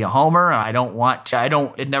want to be a homer.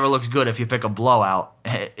 It never looks good if you pick a blowout.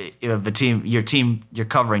 If your team you're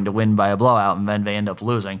covering to win by a blowout and then they end up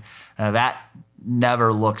losing, that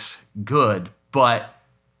never looks good. But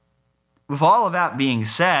with all of that being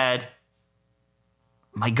said,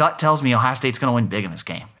 my gut tells me Ohio State's going to win big in this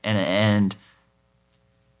game. And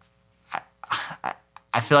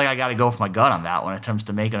I feel like I got to go with my gut on that when it comes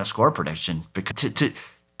to making a score prediction, because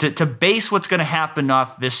to base what's going to happen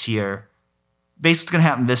off this year,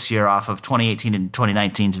 off of 2018 and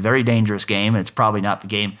 2019 is a very dangerous game, and it's probably not the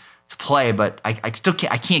game to play. But I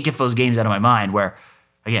can't get those games out of my mind. Where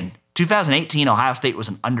again, 2018 Ohio State was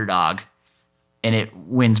an underdog, and it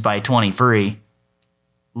wins by 23.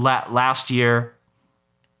 Last year,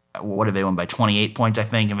 what did they win by 28 points? I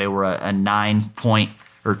think, and they were a 9-point.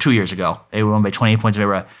 Or 2 years ago, they won by 28 points. They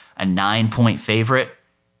were a 9-point favorite.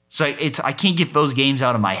 So I can't get those games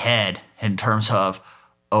out of my head in terms of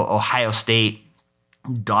Ohio State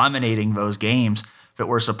dominating those games that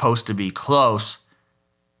were supposed to be close.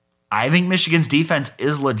 I think Michigan's defense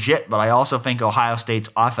is legit, but I also think Ohio State's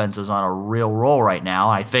offense is on a real roll right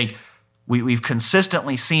now. I think we've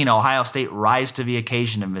consistently seen Ohio State rise to the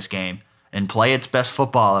occasion in this game and play its best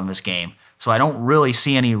football in this game. So I don't really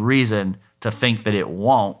see any reason to think that it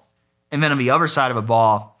won't. And then on the other side of the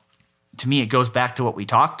ball, to me, it goes back to what we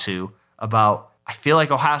talked to about, I feel like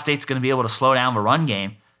Ohio State's going to be able to slow down the run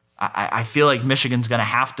game. I feel like Michigan's going to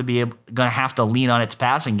have to lean on its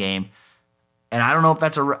passing game. And I don't know if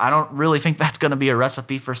I don't really think that's going to be a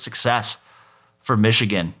recipe for success for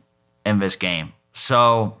Michigan in this game.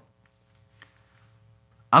 So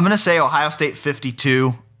I'm going to say Ohio State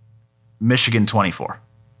 52, Michigan 24.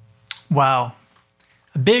 Wow.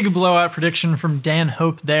 A big blowout prediction from Dan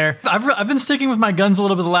Hope there. I've been sticking with my guns a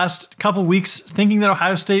little bit the last couple weeks, thinking that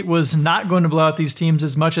Ohio State was not going to blow out these teams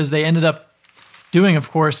as much as they ended up doing,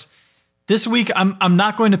 of course. This week, I'm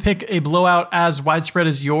not going to pick a blowout as widespread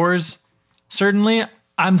as yours, certainly.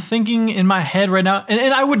 I'm thinking in my head right now,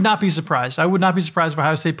 and I would not be surprised. I would not be surprised if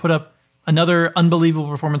Ohio State put up another unbelievable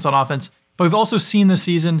performance on offense. But we've also seen this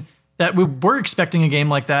season that we were expecting a game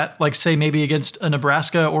like that, like say maybe against a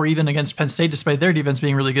Nebraska or even against Penn State, despite their defense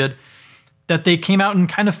being really good, that they came out and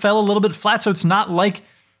kind of fell a little bit flat. So it's not like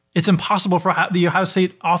it's impossible for the Ohio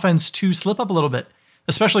State offense to slip up a little bit,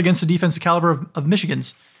 especially against the defensive caliber of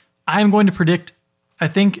Michigan's. I'm going to predict, I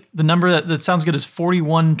think the number that sounds good is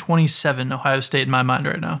 41-27 Ohio State in my mind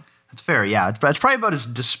right now. That's fair, yeah. It's probably about as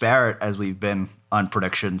disparate as we've been on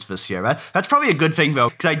predictions this year. That's probably a good thing, though,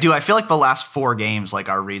 because I feel like the last 4 games, like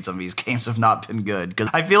our reads on these games have not been good. Because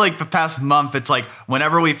I feel like the past month, it's like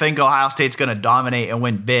whenever we think Ohio State's going to dominate and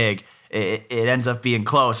win big, it ends up being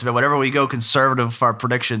close. But whenever we go conservative for our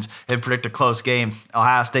predictions and predict a close game,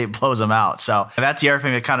 Ohio State blows them out. So that's the other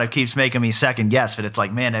thing that kind of keeps making me second guess. But it's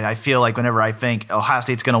like, man, I feel like whenever I think Ohio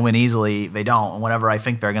State's going to win easily, they don't. And whenever I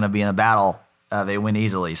think they're going to be in a battle, they win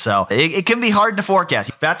easily. So it can be hard to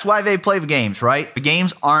forecast. That's why they play the games, right? The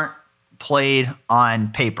games aren't played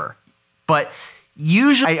on paper. But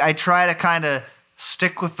usually I try to kind of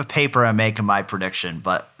stick with the paper and make my prediction.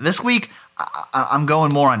 But this week, I'm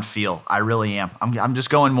going more on feel. I really am. I'm just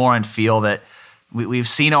going more on feel that we've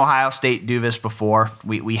seen Ohio State do this before.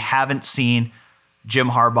 We haven't seen Jim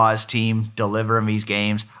Harbaugh's team deliver in these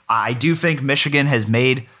games. I do think Michigan has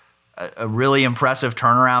made a really impressive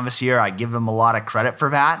turnaround this year. I give them a lot of credit for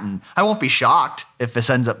that, and I won't be shocked if this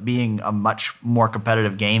ends up being a much more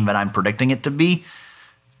competitive game than I'm predicting it to be.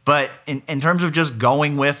 But in terms of just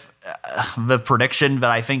going with the prediction that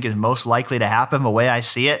I think is most likely to happen, the way I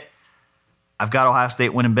see it, I've got Ohio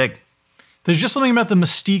State winning big. There's just something about the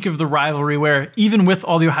mystique of the rivalry where even with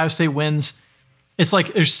all the Ohio State wins, it's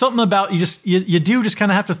like there's something about you do just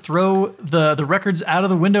kind of have to throw the records out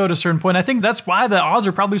of the window at a certain point. I think that's why the odds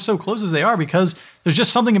are probably so close as they are, because there's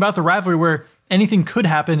just something about the rivalry where anything could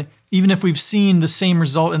happen, even if we've seen the same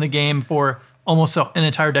result in the game for almost an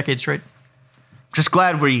entire decade straight. Just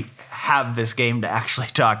glad we have this game to actually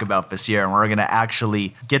talk about this year, and we're going to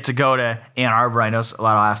actually get to go to Ann Arbor. I know a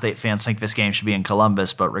lot of Ohio State fans think this game should be in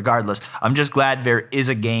Columbus, but regardless, I'm just glad there is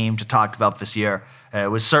a game to talk about this year. It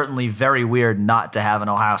was certainly very weird not to have an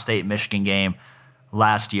Ohio State-Michigan game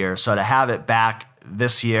last year, so to have it back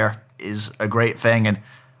this year is a great thing, and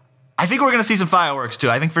I think we're going to see some fireworks too.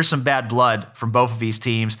 I think there's some bad blood from both of these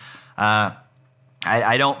teams.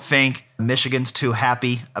 I don't think Michigan's too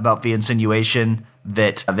happy about the insinuation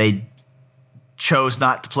that they chose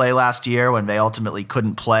not to play last year when they ultimately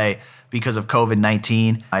couldn't play because of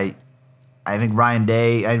COVID-19. I think Ryan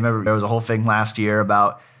Day, I remember there was a whole thing last year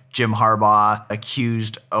about Jim Harbaugh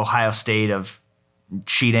accused Ohio State of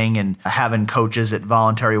cheating and having coaches at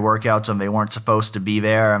voluntary workouts when they weren't supposed to be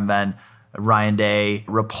there. And then Ryan Day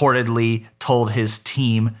reportedly told his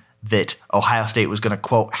team that Ohio State was going to,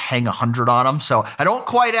 quote, hang 100 on them. So I don't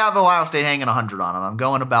quite have Ohio State hanging 100 on them. I'm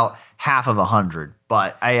going about half of 100.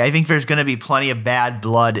 But I think there's going to be plenty of bad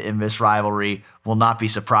blood in this rivalry. Will not be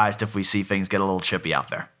surprised if we see things get a little chippy out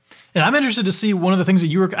there. And I'm interested to see, one of the things that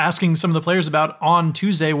you were asking some of the players about on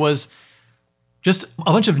Tuesday was just a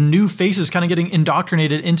bunch of new faces kind of getting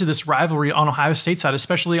indoctrinated into this rivalry on Ohio State side,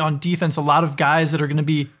 especially on defense. A lot of guys that are going to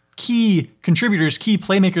be key contributors, key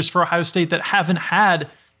playmakers for Ohio State that haven't had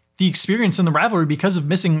the experience in the rivalry because of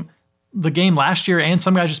missing the game last year, and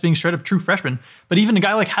some guys just being straight up true freshmen. But even a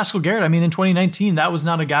guy like Haskell Garrett, I mean, in 2019, that was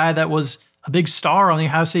not a guy that was a big star on the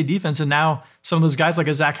Ohio State defense. And now some of those guys like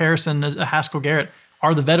a Zach Harrison, a Haskell Garrett,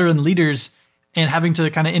 are the veteran leaders and having to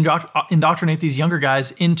kind of indoctrinate these younger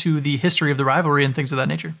guys into the history of the rivalry and things of that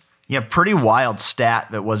nature. Yeah, pretty wild stat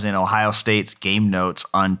that was in Ohio State's game notes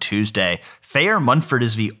on Tuesday. Thayer Munford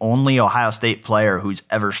is the only Ohio State player who's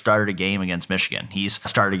ever started a game against Michigan. He's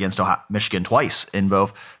started against Michigan twice in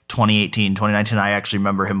both 2018, 2019. I actually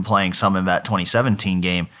remember him playing some in that 2017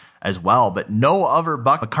 game as well. But no other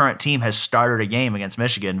Buck current team has started a game against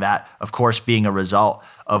Michigan, that, of course, being a result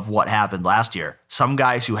of what happened last year. Some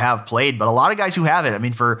guys who have played, but a lot of guys who haven't. I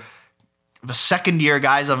mean, for the second-year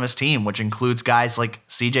guys on this team, which includes guys like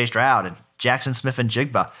C.J. Stroud and Jackson Smith and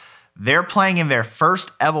Jigba, they're playing in their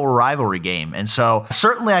first ever rivalry game. And so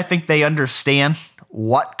certainly I think they understand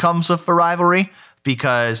what comes with the rivalry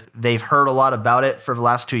because they've heard a lot about it for the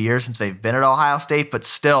last 2 years since they've been at Ohio State, but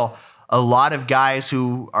still a lot of guys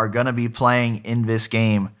who are going to be playing in this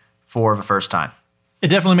game for the first time. It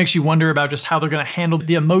definitely makes you wonder about just how they're going to handle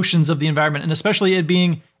the emotions of the environment, and especially it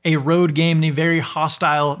being a road game in a very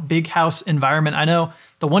hostile big house environment. I know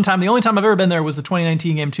the only time I've ever been there was the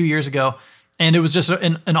 2019 game 2 years ago, and it was just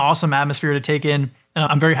an awesome atmosphere to take in, and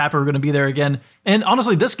I'm very happy we're going to be there again. And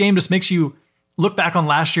honestly, this game just makes you look back on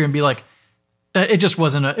last year and be like, that it just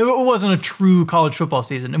wasn't a true college football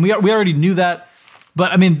season, and we already knew that.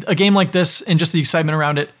 But I mean, a game like this and just the excitement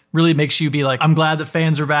around it really makes you be like, I'm glad that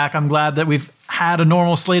fans are back. I'm glad that we've had a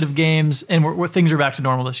normal slate of games and things are back to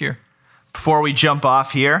normal this year. Before we jump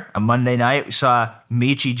off here, on Monday night, we saw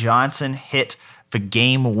Meechie Johnson hit the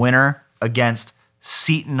game winner against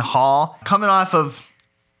Seton Hall. Coming off of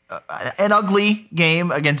an ugly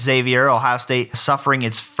game against Xavier, Ohio State suffering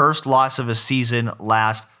its first loss of a season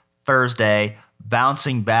last Thursday,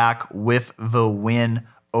 bouncing back with the win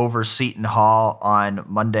over Seton Hall on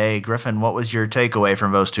Monday. Griffin, what was your takeaway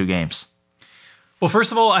from those two games? Well,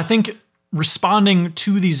 first of all, I think responding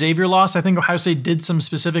to the Xavier loss, I think Ohio State did some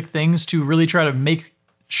specific things to really try to make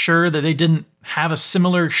sure that they didn't have a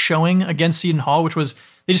similar showing against Seton Hall, which was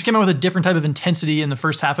they just came out with a different type of intensity in the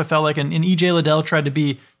first half, it felt like. And E.J. Liddell tried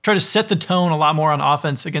to set the tone a lot more on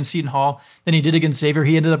offense against Seton Hall than he did against Xavier.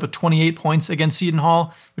 He ended up with 28 points against Seton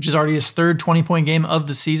Hall, which is already his third 20-point game of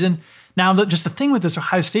the season. Now, just the thing with this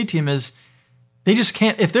Ohio State team is they just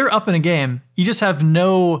can't, if they're up in a game, you just have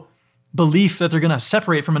no belief that they're going to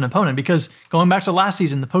separate from an opponent, because going back to last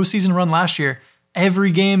season, the postseason run last year,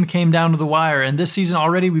 every game came down to the wire. And this season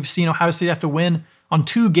already, we've seen Ohio State have to win on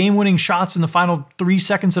 2 game-winning shots in the final 3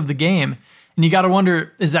 seconds of the game. And you got to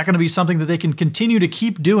wonder, is that going to be something that they can continue to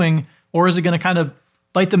keep doing, or is it going to kind of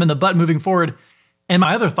bite them in the butt moving forward? And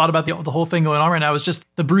my other thought about the whole thing going on right now is just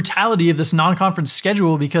the brutality of this non-conference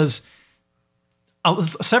schedule, because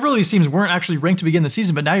several of these teams weren't actually ranked to begin the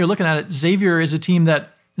season, but now you're looking at it. Xavier is a team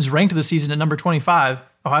that is ranked this season at number 25.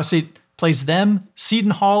 Ohio State plays them.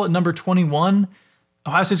 Seton Hall at number 21.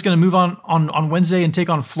 Ohio State's going to move on Wednesday and take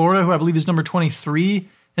on Florida, who I believe is number 23.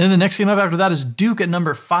 And then the next game up after that is Duke at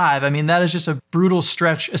number 5. I mean, that is just a brutal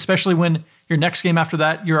stretch, especially when your next game after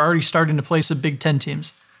that, you're already starting to play some Big Ten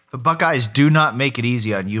teams. The Buckeyes do not make it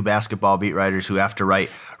easy on you basketball beat writers who have to write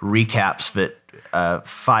recaps that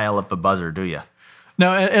file at the buzzer, do you?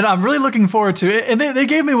 No, and I'm really looking forward to it. And they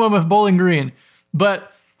gave me one with Bowling Green,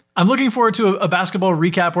 but I'm looking forward to a basketball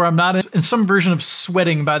recap where I'm not in some version of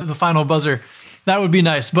sweating by the final buzzer. That would be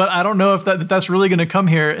nice, but I don't know if that's really going to come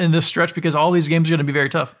here in this stretch, because all these games are going to be very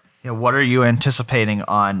tough. Yeah, what are you anticipating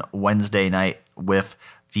on Wednesday night with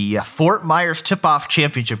the Fort Myers Tip-Off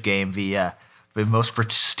Championship game, the most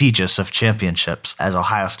prestigious of championships, as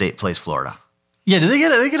Ohio State plays Florida? Yeah, did they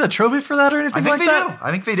get a trophy for that or anything like that? I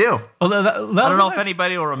think they do. Well, I don't know if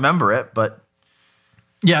anybody will remember it, but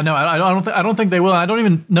yeah, no, I don't think they will. I don't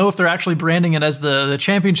even know if they're actually branding it as the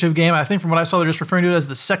championship game. I think from what I saw, they're just referring to it as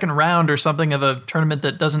the second round or something of a tournament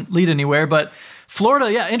that doesn't lead anywhere. But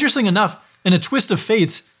Florida, yeah, interesting enough, in a twist of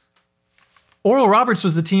fates, Oral Roberts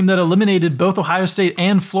was the team that eliminated both Ohio State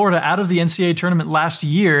and Florida out of the NCAA tournament last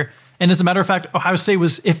year. And as a matter of fact, if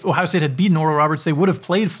Ohio State had beaten Oral Roberts, they would have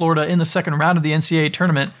played Florida in the second round of the NCAA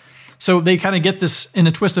tournament. So they kind of get this in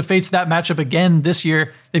a twist of fates, that matchup again this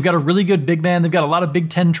year. They've got a really good big man. They've got a lot of Big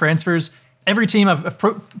Ten transfers. Every team I've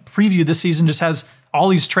previewed this season just has all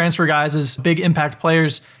these transfer guys as big impact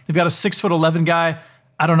players. They've got a 6'11" guy.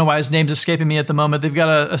 I don't know why his name's escaping me at the moment. They've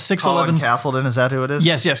got a 6'11". Colin Castleton, is that who it is?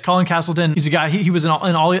 Yes. Colin Castleton. He's a guy. He was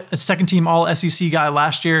a second team All SEC guy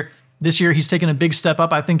last year. This year, he's taken a big step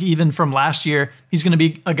up. I think even from last year, he's going to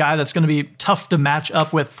be a guy that's going to be tough to match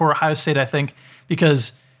up with for Ohio State, I think,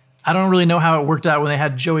 because I don't really know how it worked out when they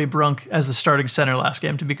had Joey Brunk as the starting center last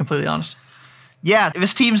game, to be completely honest. Yeah,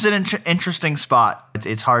 this team's in an interesting spot.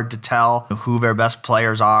 It's hard to tell who their best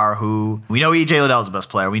players are. We know E.J. Liddell's the best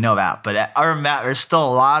player. We know that. But other than that, there's still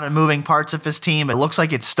a lot of moving parts of this team. It looks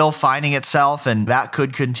like it's still finding itself, and that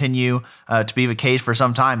could continue to be the case for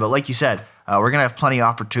some time. But like you said, we're going to have plenty of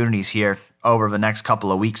opportunities here over the next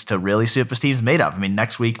couple of weeks to really see what this team's made of. I mean,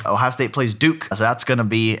 next week, Ohio State plays Duke. So that's going to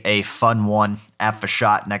be a fun one at the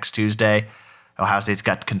shot next Tuesday. Ohio State's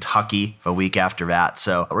got Kentucky the week after that.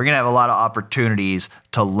 So we're going to have a lot of opportunities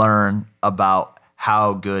to learn about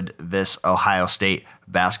how good this Ohio State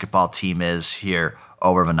basketball team is here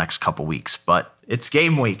over the next couple weeks. But it's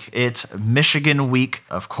game week. It's Michigan week.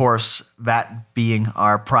 Of course, that being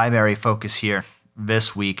our primary focus here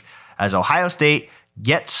this week as Ohio State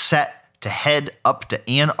gets set to head up to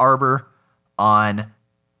Ann Arbor on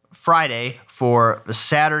Friday for the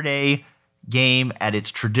Saturday game at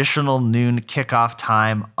its traditional noon kickoff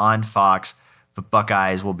time on Fox. The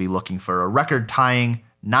Buckeyes will be looking for a record-tying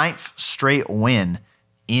 9th straight win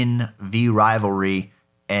in the rivalry,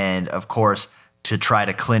 and of course, to try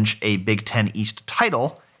to clinch a Big Ten East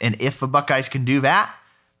title. And if the Buckeyes can do that,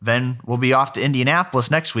 then we'll be off to Indianapolis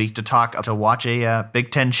next week to watch a Big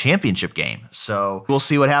Ten championship game. So we'll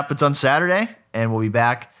see what happens on Saturday, and we'll be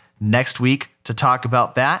back next week to talk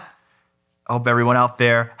about that. I hope everyone out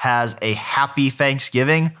there has a happy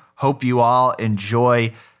Thanksgiving. Hope you all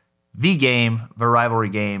enjoy the rivalry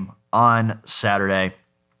game on Saturday,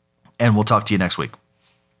 and we'll talk to you next week.